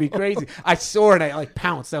look, it would be crazy. I saw it, I like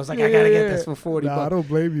pounced. I was like, I gotta get this for $40. I don't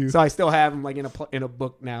blame you. So I still have them like in a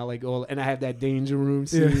book now, like all, and I have that Danger Room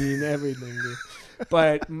scene, everything, dude.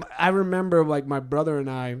 But I remember like my brother and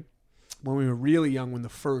I, when we were really young, when the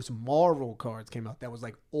first Marvel cards came out, that was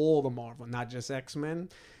like all the Marvel, not just X-Men.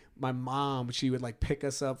 My mom, she would like pick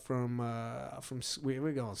us up from we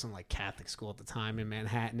were going to some like Catholic school at the time in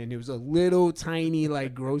Manhattan, and it was a little tiny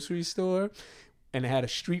like grocery store, and it had a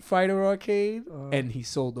Street Fighter arcade, and he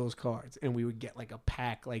sold those cards, and we would get like a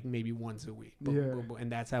pack like maybe once a week.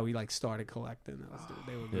 And that's how we like started collecting those. Dude.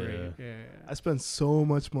 They were great. Yeah. I spent so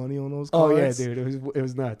much money on those cards. Oh yeah, dude, it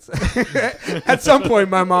was nuts. At some point,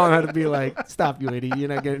 my mom had to be like, "Stop, you idiot! You're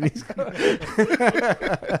not getting these cards."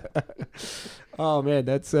 Oh man,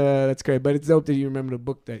 that's great. But it's dope that you remember the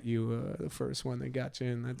book that you the first one that got you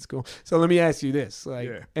in. That's cool. So let me ask you this,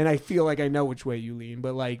 like, and I feel like I know which way you lean,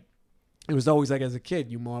 but like, It was always like as a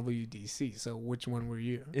kid, you Marvel, you DC. So which one were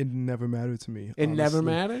you? It never mattered to me. It honestly. never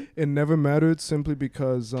mattered? It never mattered simply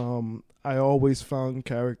because I always found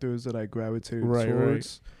characters that I gravitated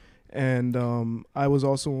towards. And I was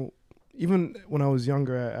also, even when I was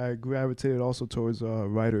younger, I gravitated also towards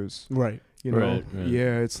writers. Right. You know? Right.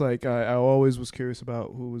 Yeah, it's like I always was curious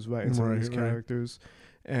about who was writing some of these characters.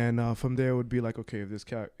 And from there it would be like, okay,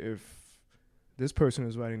 if this person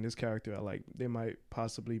is writing this character, they might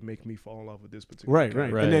possibly make me fall in love with this particular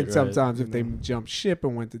character. And then sometimes if they jumped ship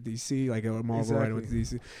and went to DC, like a Marvel writer went to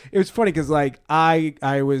DC, it was funny because like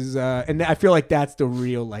I was, and I feel like that's the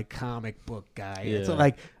real like comic book guy. Yeah. So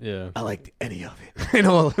like, I liked any of it and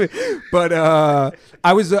all of it, but I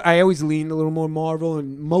always leaned a little more Marvel,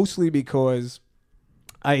 and mostly because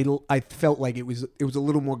I felt like it was a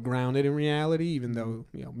little more grounded in reality, even though,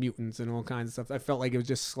 you know, mutants and all kinds of stuff. I felt like it was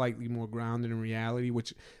just slightly more grounded in reality,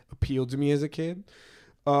 which appealed to me as a kid.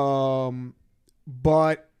 But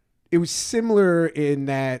it was similar in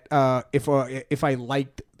that if I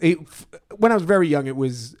liked it, when I was very young, it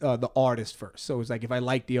was the artist first. So it was like if I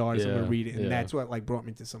liked the artist, I'm gonna read it, and that's what like brought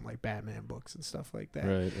me to some like Batman books and stuff like that.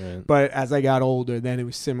 Right. But as I got older, then it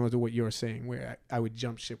was similar to what you were saying, where I would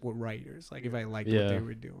jump ship with writers, like if I liked what they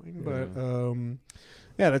were doing. But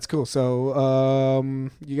yeah, that's cool. So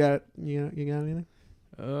you got anything?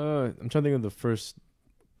 I'm trying to think of the first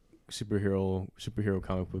superhero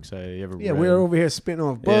comic books I ever read. Yeah, we're over here spitting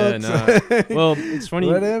off books. Well, it's funny.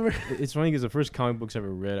 Whatever. It's funny because the first comic books I ever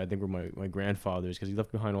read, I think, were my grandfather's, because he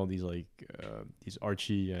left behind all these like these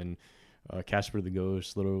Archie and Casper the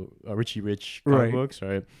Ghost, little Richie Rich comic books,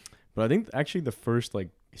 right? But I think actually the first like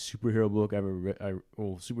superhero book I ever read,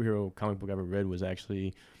 superhero comic book I ever read was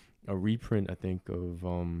actually a reprint, I think, of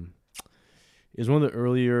it was one of the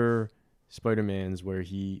earlier Spider-Mans where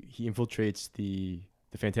he infiltrates the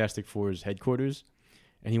Fantastic Four's headquarters,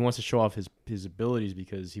 and he wants to show off his abilities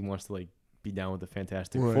because he wants to like be down with the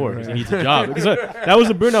Fantastic Four because he needs a job. Because that was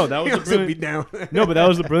the brilliant. That was the brilliant. No, but that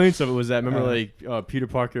was the brilliance of it. Was that remember like Peter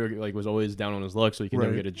Parker like was always down on his luck, so he can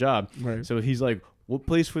never get a job. Right. So he's like, what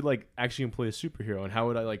place would like actually employ a superhero, and how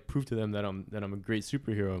would I like prove to them that I'm a great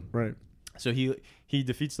superhero? Right. So he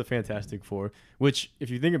defeats the Fantastic Four, which, if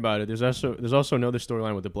you think about it, there's also another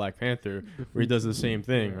storyline with the Black Panther where he does the same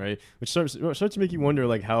thing, right? Which starts to make you wonder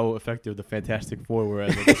like how effective the Fantastic Four were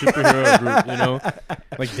as like, a superhero group, you know?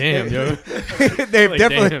 Like damn, yo,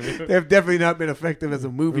 they've definitely not been effective as a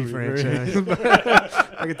movie franchise.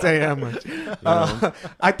 I can tell you how much.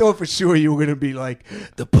 I thought for sure you were gonna be like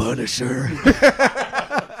the Punisher.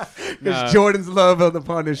 Because Jordan's love of the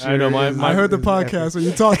Punisher. I know. I heard the podcast when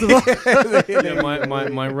you talked about.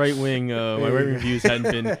 My right wing views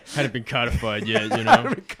hadn't been codified yet. You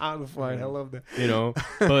know, codified. I love that. You know,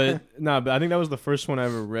 but but I think that was the first one I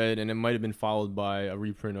ever read, and it might have been followed by a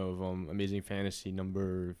reprint of Amazing Fantasy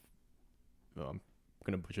number. I'm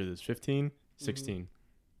gonna butcher this. 15, 16.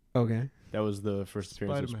 Okay. That was the first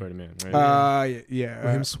appearance of Spider-Man, right? Yeah.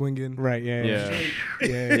 With him swinging. Right. Yeah.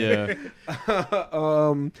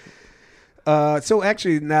 So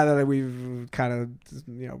actually, now that we've kind of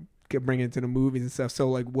bring it to the movies and stuff, so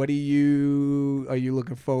like, what are you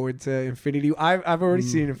looking forward to? Infinity? I've already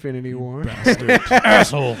seen Infinity War.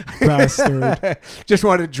 Asshole. Bastard. Just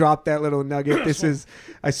wanted to drop that little nugget.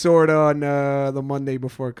 I saw it on the Monday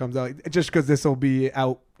before it comes out, just because this will be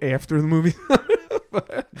out after the movie.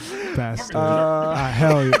 Bastard.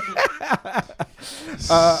 Hell yeah.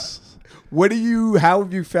 How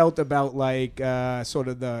have you felt about like sort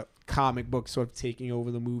of the comic book sort of taking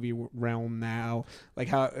over the movie realm now? Like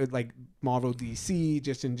how like Marvel, DC,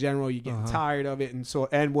 just in general, you getting tired of it, and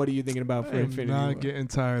what are you thinking about for Infinity War? Not getting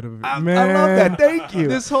tired of it. I love that. Thank you.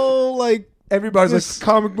 This whole like everybody's like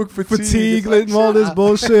comic book fatigue and all this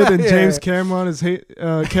bullshit, and James Cameron is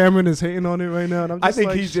hating on it right now. And I'm just I think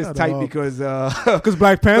like, he's just tight because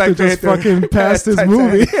Black Panther just fucking passed his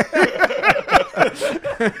movie.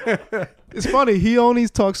 It's funny. He only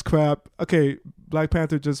talks crap. Okay, Black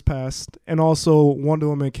Panther just passed, and also Wonder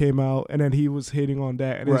Woman came out, and then he was hating on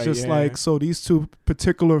that. And it's just like, so these two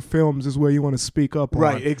particular films is where you want to speak up on.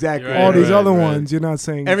 Right, exactly. All these other ones, you're not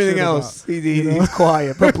saying everything else. He's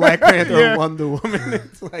quiet, but Black Panther and Wonder Woman,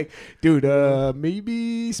 it's like, dude,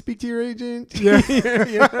 maybe speak to your agent.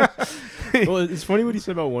 Yeah. Well, it's funny what he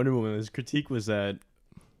said about Wonder Woman. His critique was that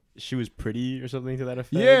she was pretty or something to that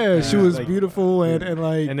effect. Yeah, she was like, beautiful and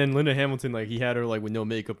like. And then Linda Hamilton, like he had her like with no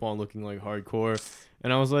makeup on, looking like hardcore,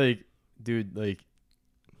 and I was like, dude, like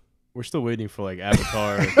we're still waiting for like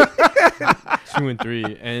Avatar 2 and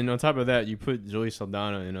 3, and on top of that, you put Zoe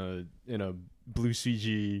Saldana in a blue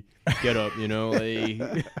CG getup, you know,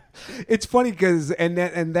 like It's funny because and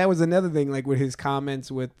that was another thing, like with his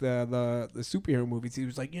comments with the superhero movies. He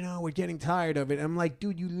was like, we're getting tired of it. I'm like,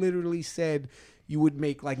 dude, you literally said you would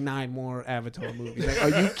make like 9 more Avatar movies. Like,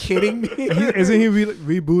 are you kidding me? Isn't he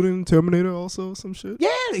rebooting Terminator also? Some shit. Yeah,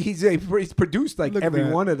 he's produced like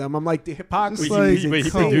every one of them. I'm like, the hypocrisy. Wait, he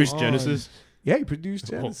produced Genesis. Yeah, he produced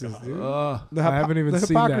Genesis, dude. I haven't even seen that.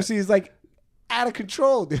 The hypocrisy is like out of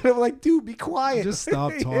control, dude. I'm like, dude, be quiet. Just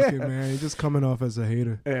stop talking, man. You're just coming off as a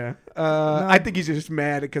hater. Yeah. I think he's just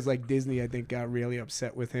mad because like Disney, I think, got really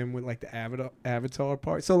upset with him with like the Avatar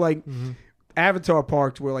part. So like Avatar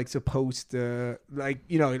parks were like supposed to like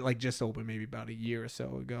just opened maybe about a year or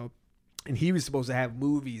so ago. And he was supposed to have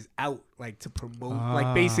movies out, like to promote,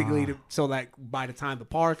 like basically, so like by the time the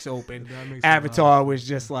parks opened, Avatar was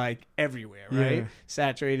just like everywhere, right? Yeah.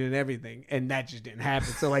 Saturated and everything, and that just didn't happen.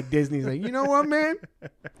 So like Disney's like, you know what, man?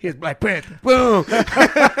 Here's Black Panther, boom.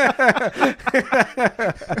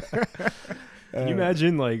 Can you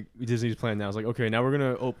imagine like Disney's plan now? It's like, okay, now we're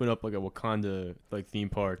gonna open up like a Wakanda like theme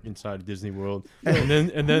park inside of Disney World, and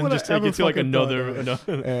then just take it to like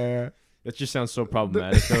another. That just sounds so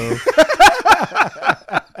problematic, though.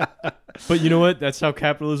 But you know what? That's how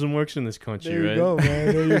capitalism works in this country, right? There you go, man.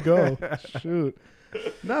 There you go. Shoot.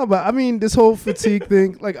 No, but I mean, this whole fatigue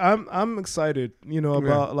thing, like I'm excited,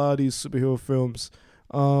 about a lot of these superhero films.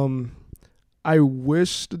 I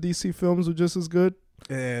wish the DC films were just as good.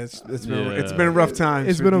 Yeah, it's been a rough time.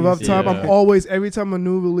 It's been a rough time. I'm always, every time a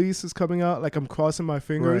new release is coming out, like I'm crossing my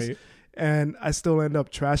fingers. Right. And I still end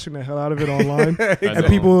up trashing the hell out of it online. And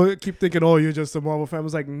people keep thinking, oh, you're just a Marvel fan. I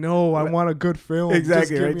was like, no, I want a good film.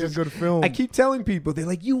 Exactly. Just give me a good film. I keep telling people, they're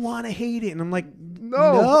like, you want to hate it. And I'm like,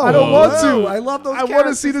 no, I don't want to. I love those characters. I want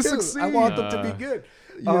to see this succeed. I want them to be good.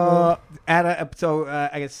 So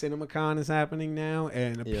I guess CinemaCon is happening now,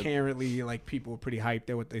 and apparently, like, people were pretty hyped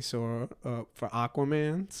at what they saw for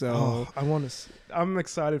Aquaman. So I'm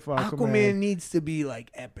excited for Aquaman. Aquaman needs to be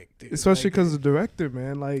like epic, dude. Especially because the director,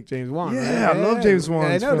 man, like James Wan. Yeah, right? I love James Wan.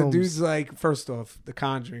 I know films. the dude's like. First off, the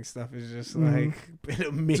Conjuring stuff is just like been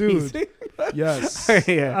amazing. Dude, yes,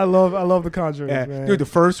 yeah. I love the Conjuring. Man. Dude, the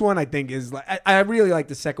first one I think is like I really like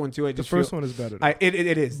the second one too. The first one is better. It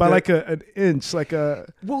is by like an inch, like a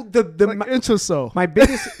inch or so. My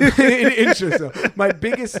biggest inch or so. My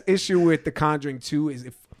biggest issue with the Conjuring 2 is,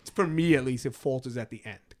 for me at least, it falters at the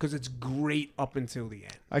end because it's great up until the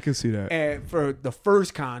end. I can see that. And for the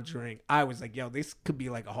first Conjuring, I was like, yo, this could be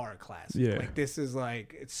like a horror classic. Yeah. Like this is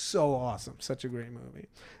like, it's so awesome, such a great movie.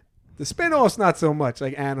 The spin-offs, not so much,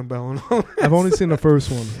 like Annabelle and all that. I've only seen the first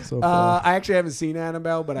one so far. I actually haven't seen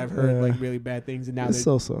Annabelle, but I've heard like really bad things. And now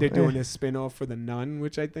they're doing this spin-off for The Nun,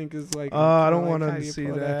 which I think is like... I don't want to see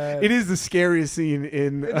that. It is the scariest scene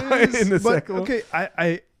in the second one. Okay,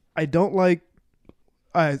 I don't like...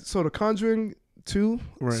 So The Conjuring 2,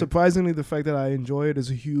 surprisingly, the fact that I enjoy it is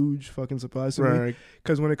a huge fucking surprise to me.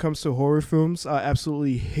 Because when it comes to horror films, I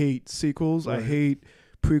absolutely hate sequels. I hate...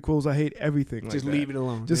 prequels, I hate everything. Just like leave it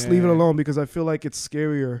alone. Just leave it alone because I feel like it's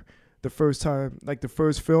scarier the first time, like the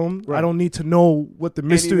first film. I don't need to know what the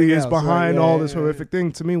mystery is behind all this horrific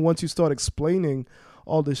thing. To me, once you start explaining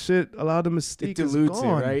all this shit, a lot of the mystique dilutes is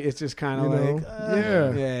gone. It, right? It's just kind of like,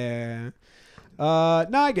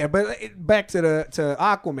 no, I get it. But back to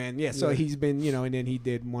Aquaman. Yeah, so he's been, and then he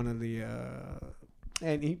did one of the...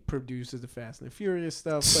 and he produces the Fast and the Furious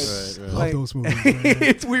stuff. But love those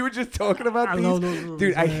movies. We were just talking about these. Love those movies,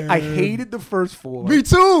 dude, I hated the first 4. Me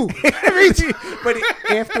too. Me too. But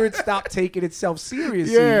after it stopped taking itself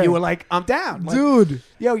seriously, you were like, I'm down. Like, dude.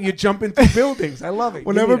 Yo, you're jumping through buildings. I love it.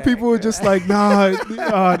 Whenever people were just like, nah,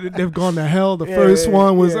 they've gone to hell. The first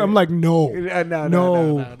one was, I'm like, no.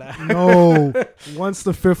 Once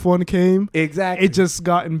the 5th one came, exactly, it just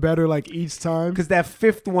gotten better like each time. Because that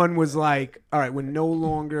 5th one was like, all right, we're no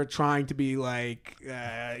longer trying to be like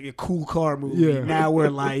a cool car movie. Yeah. Now we're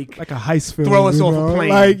like a heist film. Throw us off a plane.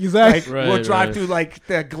 Like, exactly. Like, we'll drive through like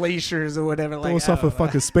the glaciers or whatever. Throw us off a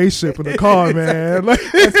fucking spaceship in a car, man. Like,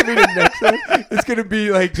 that's gonna be the next one. It's gonna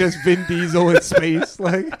be like just Vin Diesel in space.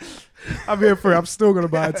 Like, I'm here for it. I'm still gonna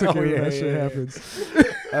buy a ticket when that shit happens.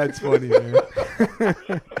 That's funny, man.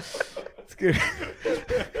 It's good.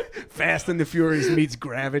 Fast and the Furious meets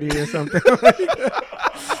Gravity or something.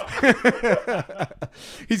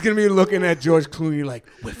 He's gonna be looking at George Clooney like,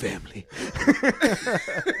 we're family.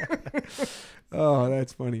 Oh,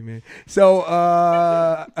 that's funny, man. So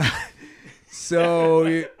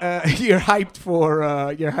you're hyped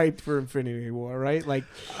for Infinity War, right? Like,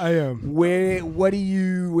 I am. Where do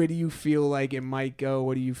you feel like it might go?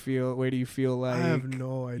 Where do you feel like? I have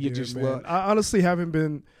no idea. You just man. I honestly haven't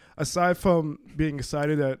been. aside from being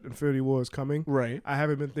excited that Infinity War is coming, right? I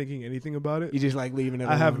haven't been thinking anything about it. You just like leaving it.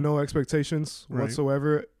 I have no expectations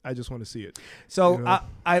whatsoever. I just want to see it. So you know?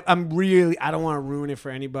 I'm really, I don't want to ruin it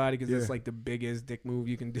for anybody because it's like the biggest dick move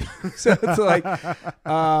you can do. So it's like,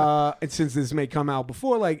 and since this may come out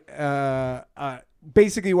before, like,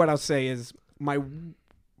 basically what I'll say is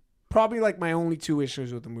probably like my only two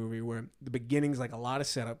issues with the movie were the beginning's like a lot of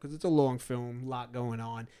setup because it's a long film, a lot going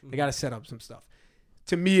on. They got to set up some stuff.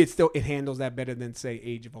 To me, it handles that better than say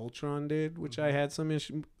Age of Ultron did, which I had some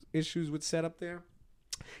issues with setup there.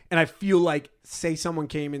 And I feel like, say someone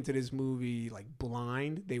came into this movie like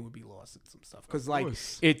blind, they would be lost in some stuff because like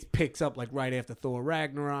it picks up like right after Thor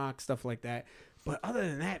Ragnarok, stuff like that. But other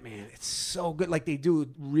than that, man, it's so good. Like they do a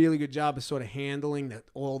really good job of sort of handling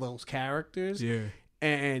all those characters. Yeah.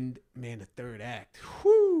 And man, the third act,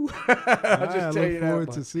 whoo! I'll just tell you that. I look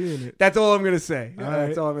forward to seeing it. That's all I'm gonna say.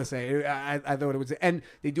 That's all I'm gonna say. I thought it was, and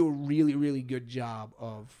they do a really, really good job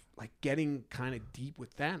of like getting kind of deep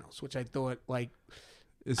with Thanos, which I thought like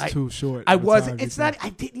it's too short. I wasn't. It's not. I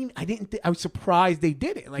didn't. I was surprised they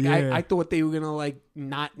did it. Like I thought they were gonna like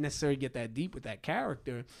not necessarily get that deep with that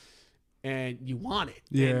character. And you want it.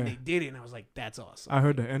 Yeah. And they did it. And I was like, that's awesome. I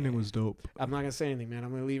heard the ending was dope. I'm not going to say anything, man.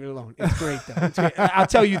 I'm going to leave it alone. It's great, though. It's great. I'll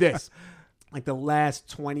tell you this. Like the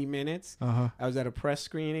last 20 minutes, I was at a press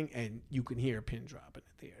screening, and you can hear a pin drop in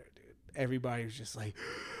the theater, dude. Everybody was just like,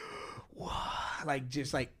 whoa. Like,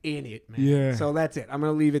 just like in it, man. Yeah. So that's it. I'm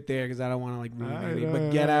going to leave it there because I don't want to like ruin anything.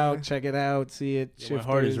 But get out, check it out, see it. Yeah, my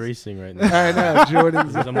heart is racing right now. I know,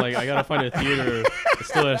 Jordan's. I'm like, I got to find a theater that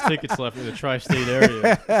still has tickets left in the tri-state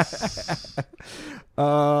area.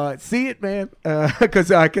 See it, man.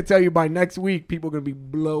 Because I can tell you by next week, people are going to be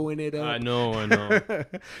blowing it up. I know.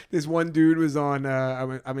 This one dude was on,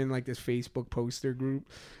 I'm in like this Facebook poster group,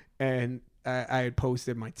 and I had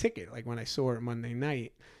posted my ticket, like when I saw it Monday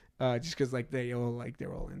night. Just because like they're all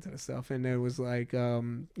into the stuff, and there was like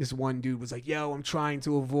this one dude was like, "Yo, I'm trying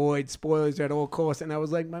to avoid spoilers at all costs," and I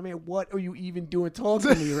was like, "My man, what are you even doing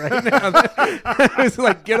talking to me right now?" It's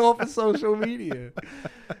like, get off of social media.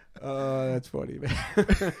 That's funny, man.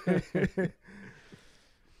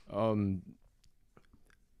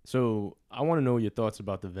 So I want to know your thoughts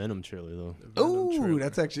about the Venom trailer, though. Oh,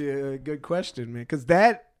 that's actually a good question, man, because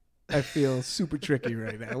that I feel super tricky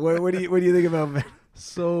right now. What do you think about Venom?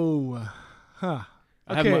 So, okay.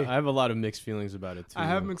 I have a lot of mixed feelings about it too. I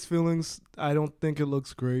have mixed feelings. I don't think it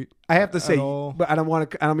looks great. I have to say, but I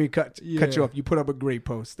don't mean cut you off. You put up a great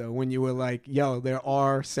post though when you were like, "Yo, there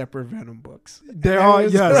are separate Venom books." There are,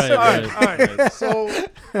 yes. Right. So,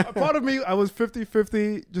 a part of me, I was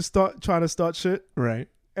 50-50, just trying to start shit, right,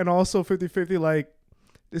 and also 50-50, like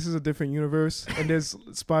this is a different universe, and there's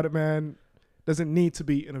Spider-Man. Doesn't need to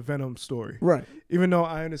be in a Venom story. Right. Even though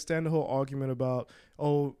I understand the whole argument about,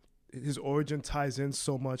 his origin ties in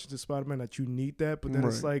so much to Spider-Man that you need that. But then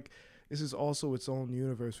it's like, this is also its own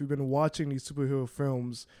universe. We've been watching these superhero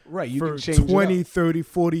films for 20, 30,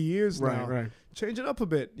 40 years now. Right. Change it up a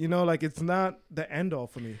bit. You know, like it's not the end all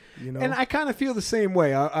for me. You know. And I kind of feel the same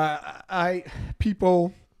way.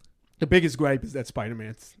 People... The biggest gripe is that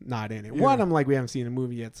Spider-Man's not in it. Yeah. One, I'm like, we haven't seen a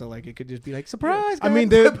movie yet, so like it could just be like, surprise. I mean,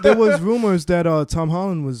 there was rumors that Tom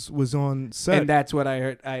Holland was on set, and that's what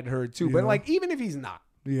I'd heard too. But like, even if he's not,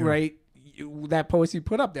 right? That post you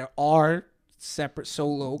put up, there are separate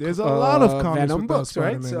solo. There's a lot of Venom books,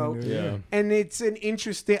 right? So yeah, and it's an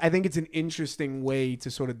interesting. I think it's an interesting way to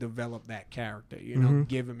sort of develop that character. You know,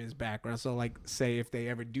 give him his background. So like, say if they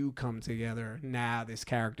ever do come together, now this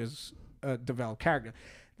character's a developed character.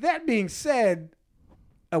 That being said,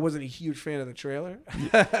 I wasn't a huge fan of the trailer.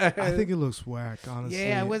 I think it looks whack, honestly.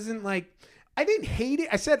 Yeah, I wasn't like... I didn't hate it.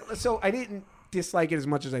 I didn't dislike it as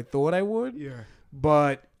much as I thought I would. Yeah.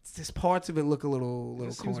 But just parts of it look a little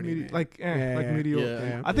corny. Like mediocre.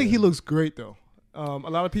 Yeah. I think he looks great, though. A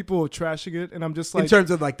lot of people are trashing it, and I'm just like... In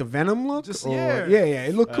terms of like the Venom look? Yeah,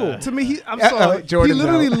 it looked cool. To me, I'm sorry. He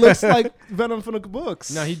literally looks like Venom from the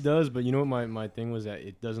books. No, he does, but you know what my thing was? That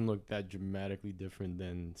it doesn't look that dramatically different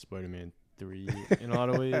than Spider-Man 3 in a lot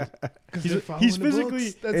of ways. He's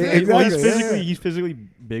physically... He's physically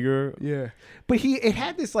bigger. Yeah. But it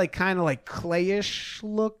had this like kind of like clayish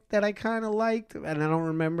look that I kind of liked, and I don't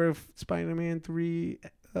remember if Spider-Man 3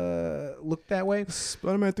 looked that way.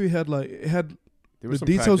 Spider-Man 3 had... The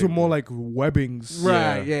details were more like webbings.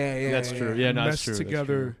 Right, yeah. That's true. Yeah, no, that's true.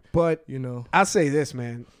 Together. But, you know. I'll say this,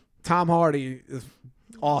 man. Tom Hardy is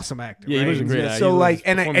awesome actor. Yeah, right? he was a great actor. So, like,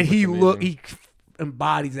 and he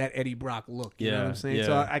embodies that Eddie Brock look. You know what I'm saying? Yeah.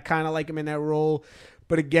 So I kind of like him in that role.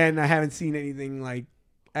 But again, I haven't seen anything like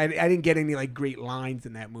I didn't get any like great lines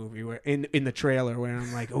in that movie where in the trailer where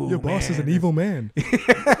I'm like, oh, your boss is an evil man.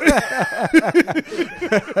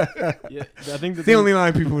 Yeah, I think the only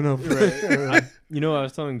line people know. Right. I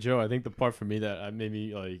was telling Joe, I think the part for me that I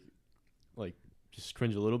maybe like just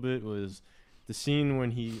cringe a little bit was the scene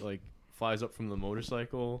when he like flies up from the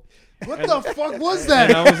motorcycle. What the fuck was that?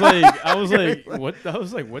 And I was like, what? I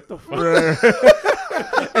was like, what the fuck?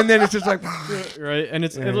 And then it's just like, right, and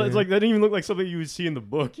it's like that didn't even look like something you would see in the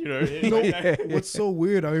book, you know. What's so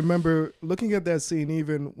weird? I remember looking at that scene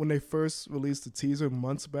even when they first released the teaser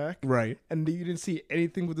months back, right? And you didn't see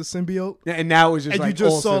anything with the symbiote, and now it's just and like you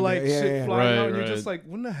just awesome. saw like shit flying out, and you're just like,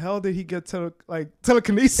 when the hell did he get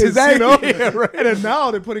telekinesis? Exactly. You know? Right. And then now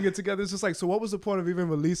they're putting it together. It's just like, so what was the point of even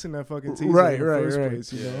releasing that fucking teaser in the first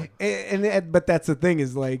place? You know? And but that's the thing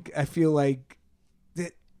is like I feel like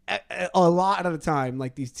a lot of the time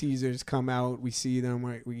like these teasers come out, we see them,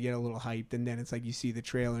 we get a little hyped, and then it's like you see the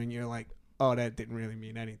trailer and you're like, oh, that didn't really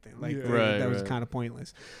mean anything. Like that was kind of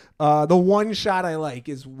pointless. The one shot I like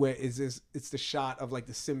is it's the shot of like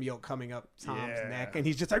the symbiote coming up Tom's neck, and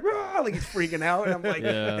he's just like, like he's freaking out, and I'm like,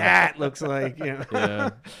 that looks like, you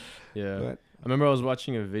know. Yeah. But, I remember I was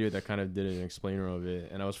watching a video that kind of did an explainer of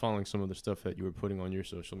it, and I was following some of the stuff that you were putting on your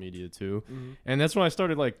social media too. Mm-hmm. And that's when I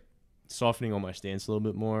started like softening on my stance a little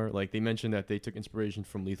bit more. Like they mentioned that they took inspiration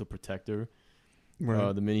from Lethal Protector, the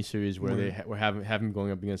miniseries where they were having him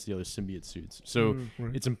going up against the other symbiote suits. So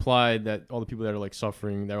it's implied that all the people that are like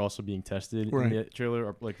suffering, they're also being tested in the trailer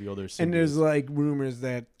are like the other symbiotes. And there's like rumors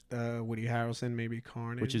that Woody Harrelson, maybe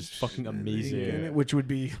Carnage, which is fucking amazing. Which would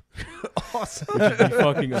be awesome. Which would be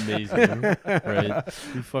fucking amazing, right?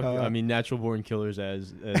 I mean, natural born killers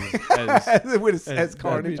as Carnage. As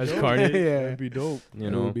Carnage, it'd be dope.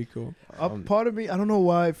 You know, it would be cool. Part of me, I don't know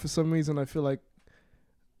why. For some reason, I feel like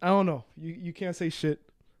I don't know. You can't say shit.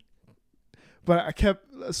 But I kept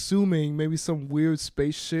assuming maybe some weird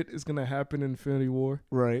space shit is gonna happen in Infinity War.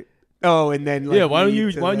 Right. Oh, and then like, why don't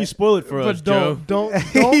you spoil it for us, Joe? Don't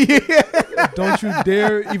you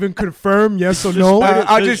dare even confirm yes or no.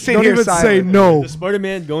 I'll just sit here even silent. Say no. Does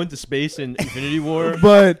Spider-Man go into space in Infinity War?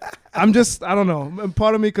 But I don't know. And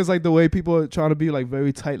part of me, because like the way people are trying to be like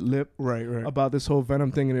very tight-lipped about this whole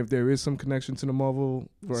Venom thing, and if there is some connection to the Marvel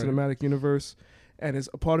Cinematic Universe, and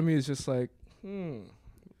a part of me is just like, you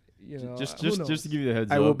know, just to give you the heads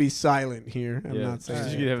up. I will be silent here. I'm not saying.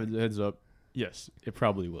 Just to give you the heads up. Yes, it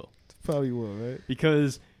probably will. Probably will, right?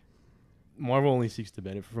 Because Marvel only seeks to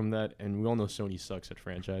benefit from that, and we all know Sony sucks at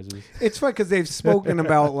franchises. It's fun because they've spoken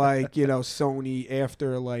about like, you know, Sony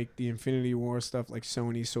after like the Infinity War stuff, like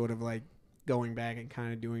Sony sort of like going back and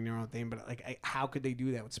kind of doing their own thing. But like, how could they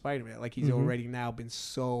do that with Spider-Man? Like he's already now been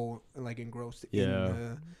so like engrossed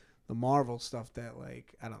in the Marvel stuff that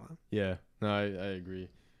like I don't know. Yeah, no, I agree.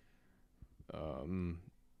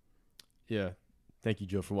 Yeah. Thank you,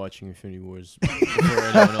 Joe, for watching Infinity Wars before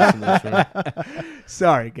anyone else in this room.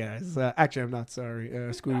 Sorry, guys. Actually, I'm not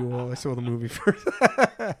sorry. Screw you all. I saw the movie first.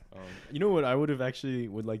 You know what I would like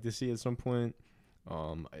to see at some point?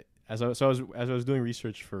 As I was doing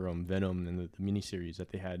research for Venom and the miniseries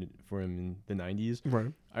that they had for him in the 90s.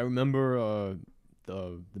 Right. I remember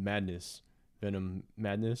the Madness. Venom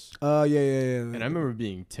Madness. Yeah. And I remember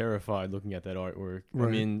being terrified looking at that artwork. Right.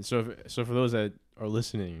 I mean, so for those that are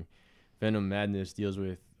listening, Venom Madness deals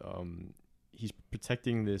with he's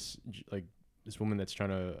protecting this woman that's trying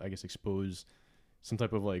to, I guess, expose some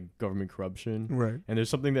type of like government corruption. Right. And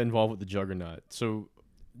there's something that involved with the Juggernaut. So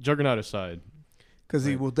Juggernaut aside, because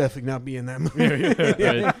he will definitely not be in that movie.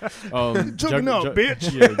 Right. Juggernaut,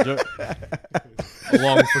 bitch.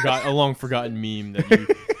 Yeah, a long forgotten meme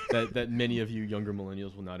that many of you younger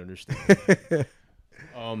millennials will not understand.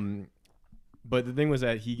 But the thing was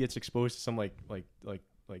that he gets exposed to some like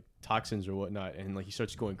toxins or whatnot, and like he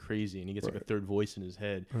starts going crazy, and he gets like a third voice in his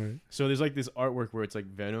head. Right. So there's like this artwork where it's like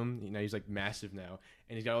Venom. Now he's like massive now,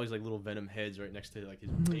 and he's got all these like little Venom heads right next to like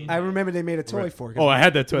his brain. I remember they made a toy for it. Oh, I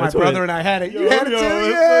had that toy. My brother and I had it. You had it too?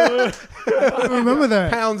 Yeah. I remember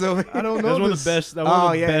that. Pounds over. I don't know. That was one of the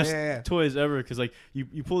best toys ever, because like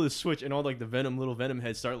you pull this switch and all like the little Venom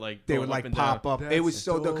heads start like they would like pop up. It was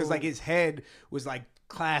so dope because like his head was like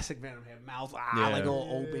classic Venom head, mouth like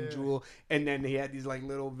all open jewel, and then he had these like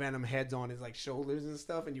little Venom heads on his like shoulders and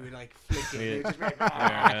stuff, and you would like flick it.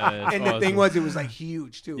 And the thing was, it was like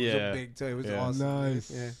huge too. It was a big toy. It was awesome.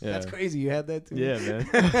 Nice. Yeah. That's crazy. You had that too. Yeah,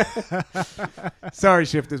 man. Sorry,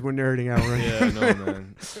 shifters, we're nerding out right now. Yeah, no,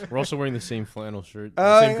 man. We're also wearing the same flannel shirt,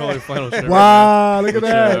 same color flannel shirt. Wow, look at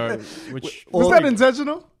that. Was that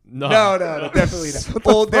intentional? No, definitely not.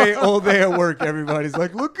 All day at work, everybody's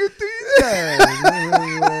like, "Look at these guys."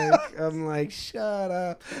 I'm like, shut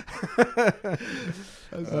up.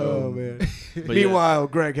 Man. But Meanwhile,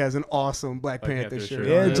 Greg has an awesome Black Panther shirt.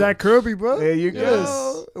 Yeah, Jack Kirby, bro. There you go.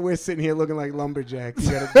 Yes. We're sitting here looking like lumberjacks.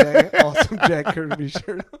 You got a awesome Jack Kirby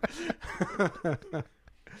shirt.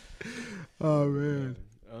 Oh man.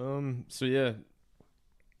 So yeah,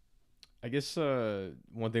 I guess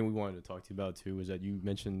one thing we wanted to talk to you about too was that you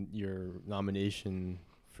mentioned your nomination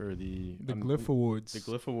for the Glyph Awards. The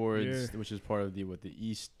Glyph Awards, Yeah. which is part of the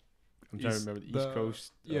East. I'm trying to remember the East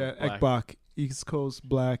Coast. Yeah, Black. ECBAC, East Coast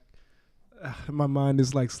Black. My mind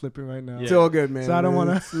is like slipping right now. Yeah. It's all good, man. So I don't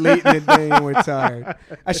wanna- It's late in the day and we're tired.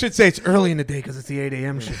 I should say it's early in the day because it's the 8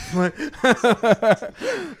 a.m. shit.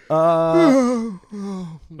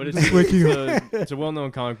 But it's a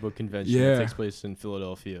well-known comic book convention Yeah. that takes place in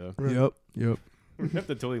Philadelphia. Yep. We have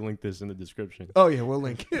to totally link this in the description. Oh yeah, we'll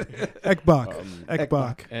link it.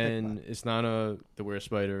 ECBAC. And Isnana the Were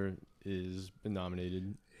Spider is been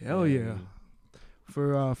nominated. Hell yeah. And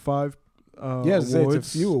For 5 Yes, awards.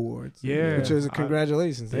 it's a few awards. Yeah. Which is a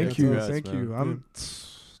congratulations. Thank Yeah, you, congrats, thank man. you.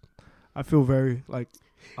 I feel very like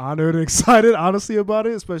honored and excited, honestly, about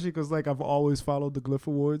it, especially because like I've always followed the Glyph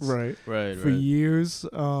Awards Right. right. for years,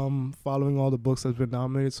 following all the books that's been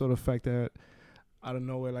nominated. So the fact that out of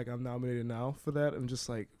nowhere, like I'm nominated now for that, I'm just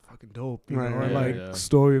like fucking dope. You Right, know? right, And, like yeah.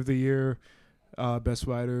 story of the year, best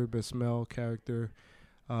writer, best male character.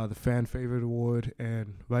 The fan favorite award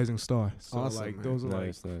and Rising Star. So Awesome, like man. those are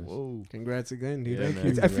Nice, like nice. whoa. Congrats again, dude. Yeah, Thank man,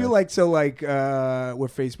 you. I feel congrats. like so like we're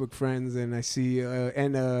Facebook friends and I see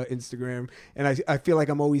and Instagram and I feel like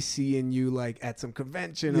I'm always seeing you like at some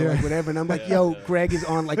convention or Yeah. like whatever and I'm like, Yeah, yo, yeah. Greg is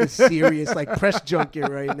on like a serious like press junket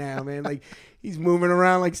right now, man. Like he's moving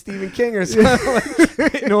around like Stephen King or something,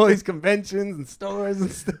 like, in all these conventions and stores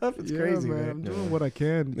and stuff. It's Yeah, crazy, man. man. I'm Yeah. doing what I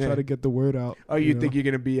can, Yeah. try to get the word out. Oh, you know? think you're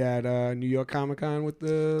gonna be at New York Comic Con with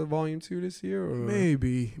the Volume 2 this year? Or?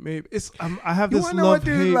 Maybe. It's I have You this wanna know what, love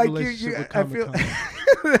dude? hate Like, relationship with I feel.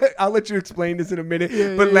 Comic-Con. I'll let you explain this in a minute.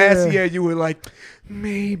 Yeah, but yeah, last yeah. year you were like,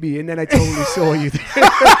 maybe, and then I totally saw you there.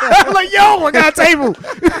 I'm like, yo, I got a table.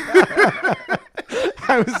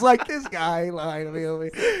 I was like, this guy lying to me. All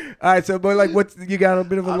right, so but like, what's you got a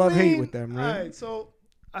bit of a love hate with them, right? All right, so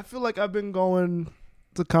I feel like I've been going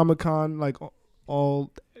to Comic-Con like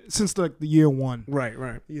all since like the year one. Right.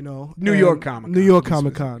 You know, New And York Comic-Con. New York to be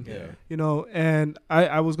Comic-Con. Yeah. You know, and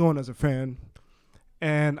I was going as a fan,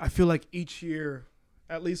 and I feel like each year,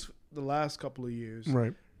 at least the last couple of years,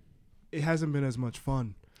 Right. it hasn't been as much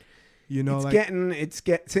fun. You know, It's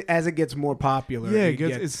as it gets more popular. yeah,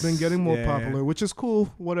 it's been getting more popular, which is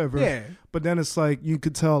cool, whatever. Yeah. But then it's like you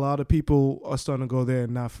could tell a lot of people are starting to go there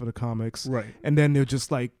not for the comics. Right. And then they're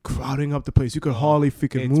just like crowding up the place. You could hardly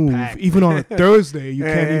freaking it's move. packed. Even on a Thursday, you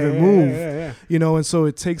can't even move. Yeah. You know, and so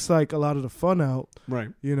it takes like a lot of the fun out, Right.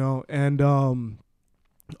 you know. And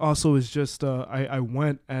also it's just I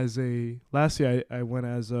went as last year I went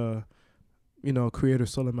as a creator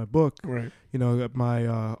selling my book. Right. You know, my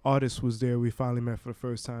artist was there. We finally met for the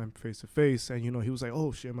first time face to face, and he was like,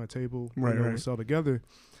 "Oh, share my table, Right, we'll right. sell together."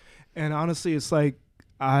 And honestly, it's like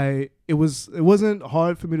it wasn't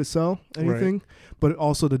hard for me to sell anything, but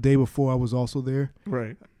also the day before I was also there,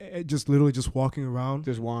 Right. just literally just walking around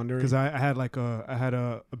Just wandering. because I had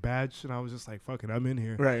a badge and I was just like, "Fuck it, I'm in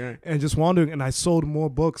here," Right. and just wandering. And I sold more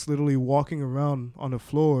books literally walking around on the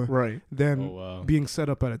floor Right. than Oh, wow. being set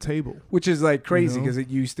up at a table. Which is like crazy know? because it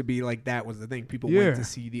used to be like that was the thing. People Yeah. went to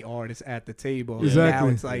see the artist at the table. And Exactly.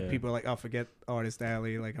 now it's like Yeah. people are like, oh, forget Artist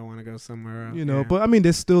Alley. Like I want to go somewhere else. You know, Yeah. but I mean,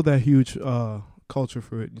 there's still that huge culture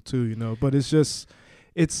for it too, you know. But it's just,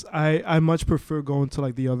 I much prefer going to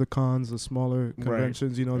like the other cons, the smaller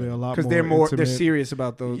conventions. You know, they're a lot because more they're intimate, serious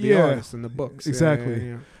about the Yeah. artists and the books. Yeah, Exactly.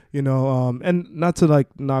 yeah. you know. And not to like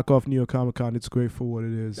knock off New York Comic Con, it's great for what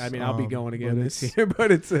it is. I mean, I'll be going again but this it's- year,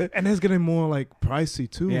 but it's and it's getting more like pricey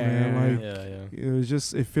too, Yeah, man. yeah, Like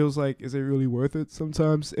Yeah. it feels like, is it really worth it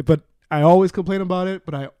sometimes? But I always complain about it,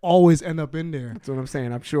 but I always end up in there. that's what I'm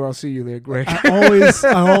saying. I'm sure I'll see you there, Greg.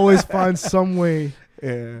 I always find some way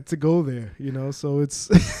Yeah. to go there, you know. So it's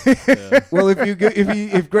Yeah. Well,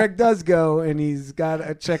 if Greg does go and he's got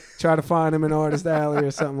a try to find him in Artist Alley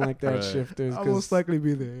or something like that, Right. Shifters. I'll 'cause most likely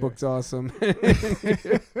be there. yeah. book's awesome.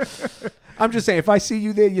 I'm just saying, if I see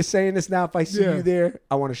you there, you're saying this now. If I see Yeah. you there,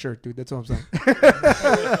 I want a shirt, dude. That's all I'm saying.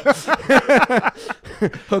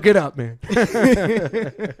 Hook it up, man.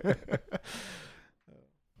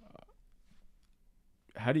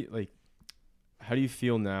 How do you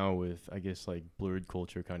feel now with, I guess, like blurred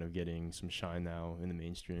culture kind of getting some shine now in the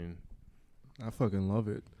mainstream? I fucking love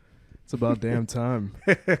it. It's about damn time.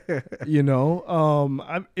 You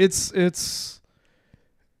know, it's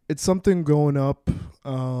something growing up,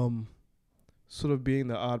 sort of being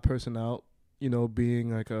the odd person out, you know,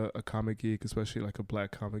 being like a comic geek, especially like a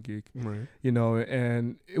black comic geek, Right. you know,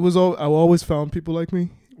 and it was all, I always found people like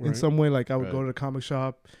me in some way. Like I would Right. go to the comic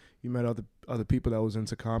shop, you met other people that was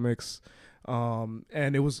into comics,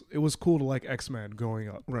 and it was cool to like X-Men growing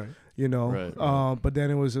up, Right. you know. Right. But then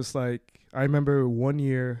it was just like, I remember one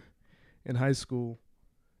year in high school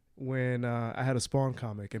when I had a Spawn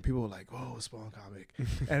comic, and people were like, "Whoa, Spawn comic!"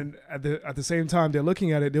 And at the same time, they're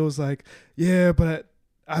looking at it. They was like, "Yeah, but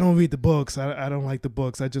I don't read the books. I don't like the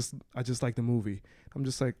books. I just like the movie." I'm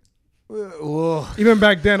just like, Whoa. even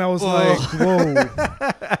back then, I was Whoa. like,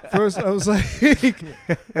 "Whoa!" First, I was like,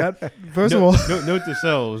 first of all, note to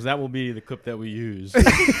selves, that will be the clip that we use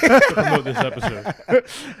to promote this episode.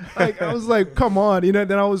 like I was like, "Come on," you know.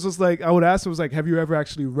 Then I was just like, I would ask them, was like, "Have you ever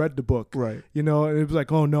actually read the book?" Right. You know, and it was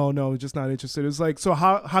like, "Oh no, just not interested." It's like, so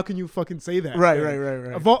how can you fucking say that? Right. then?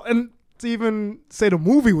 Right. Of all, and to even say the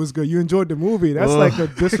movie was good, you enjoyed the movie. That's like a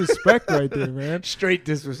disrespect right there, man. Straight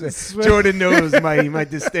disrespect. Jordan knows my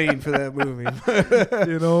disdain for that movie.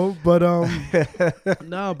 You know, but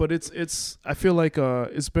no, but it's. I feel like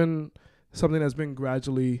it's been something that's been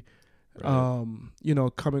gradually, Right. you know,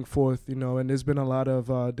 coming forth. You know, and there's been a lot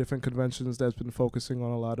of different conventions that's been focusing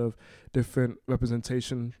on a lot of different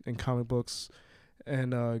representation in comic books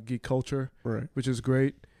and geek culture, Right. which is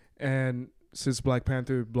great. And since Black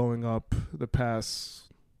Panther blowing up the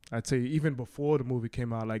past, I'd say even before the movie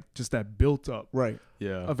came out, like just that built up Right.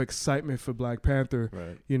 Yeah. of excitement for Black Panther,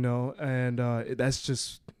 Right. you know, and that's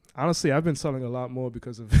just, honestly, I've been selling a lot more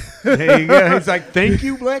because of There you go. It's like, thank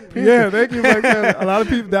you, Black Panther. yeah, thank you, Black Panther. A lot of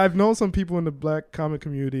people, I've known some people in the black comic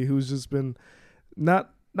community who's just been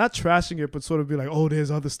not trashing it, but sort of be like, oh, there's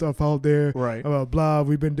other stuff out there. Right. Blah,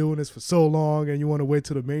 we've been doing this for so long, and you want to wait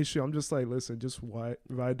till the mainstream. I'm just like, listen, just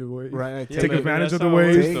ride the wave. Right. Take but advantage that's of the how it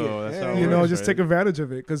wave. works, though. That's how it You know, works, just right? take advantage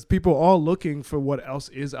of it, because people are looking for what else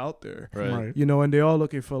is out there. Right. You know, and they're all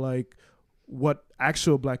looking for like what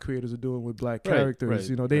actual black creators are doing with black Right, characters. right,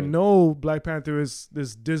 You know, they right. know Black Panther is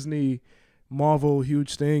this Disney, Marvel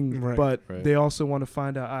huge thing, Right, but right. they also want to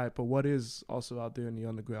find out, all right, but what is also out there in the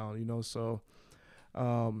underground? You know, so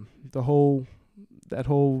that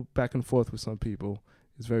whole back and forth with some people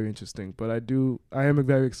is very interesting. But I am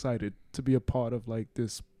very excited to be a part of like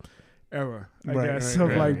this era, I Right, guess, right, of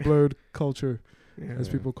right. like blurred culture, Yeah. as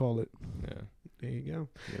people call it. Yeah. There you go.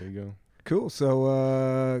 There you go. Cool.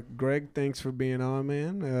 So, Greg, thanks for being on,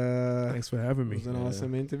 man. Thanks for having It me. was an Yeah.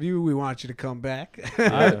 awesome interview. We want you to come back.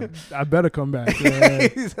 Yeah. I better come back. Yeah.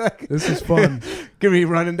 He's like, This is fun. give me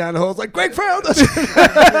running down the halls like, Greg found us.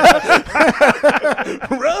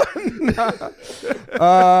 Run.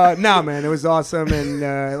 Nah, man, it was awesome. And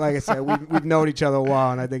like I said, we've known each other a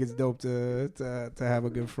while, and I think it's dope to have a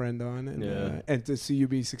good friend on and to see you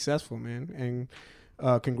be successful, man. And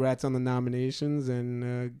congrats on the nominations,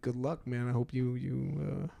 and good luck, man. I hope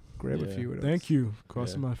you grab a Yeah. few of those. Thank you.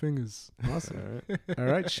 Crossing Yeah. my fingers. Awesome. All right. All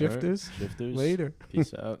right, shifters. Shifters. Later.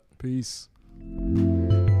 Peace out. Peace.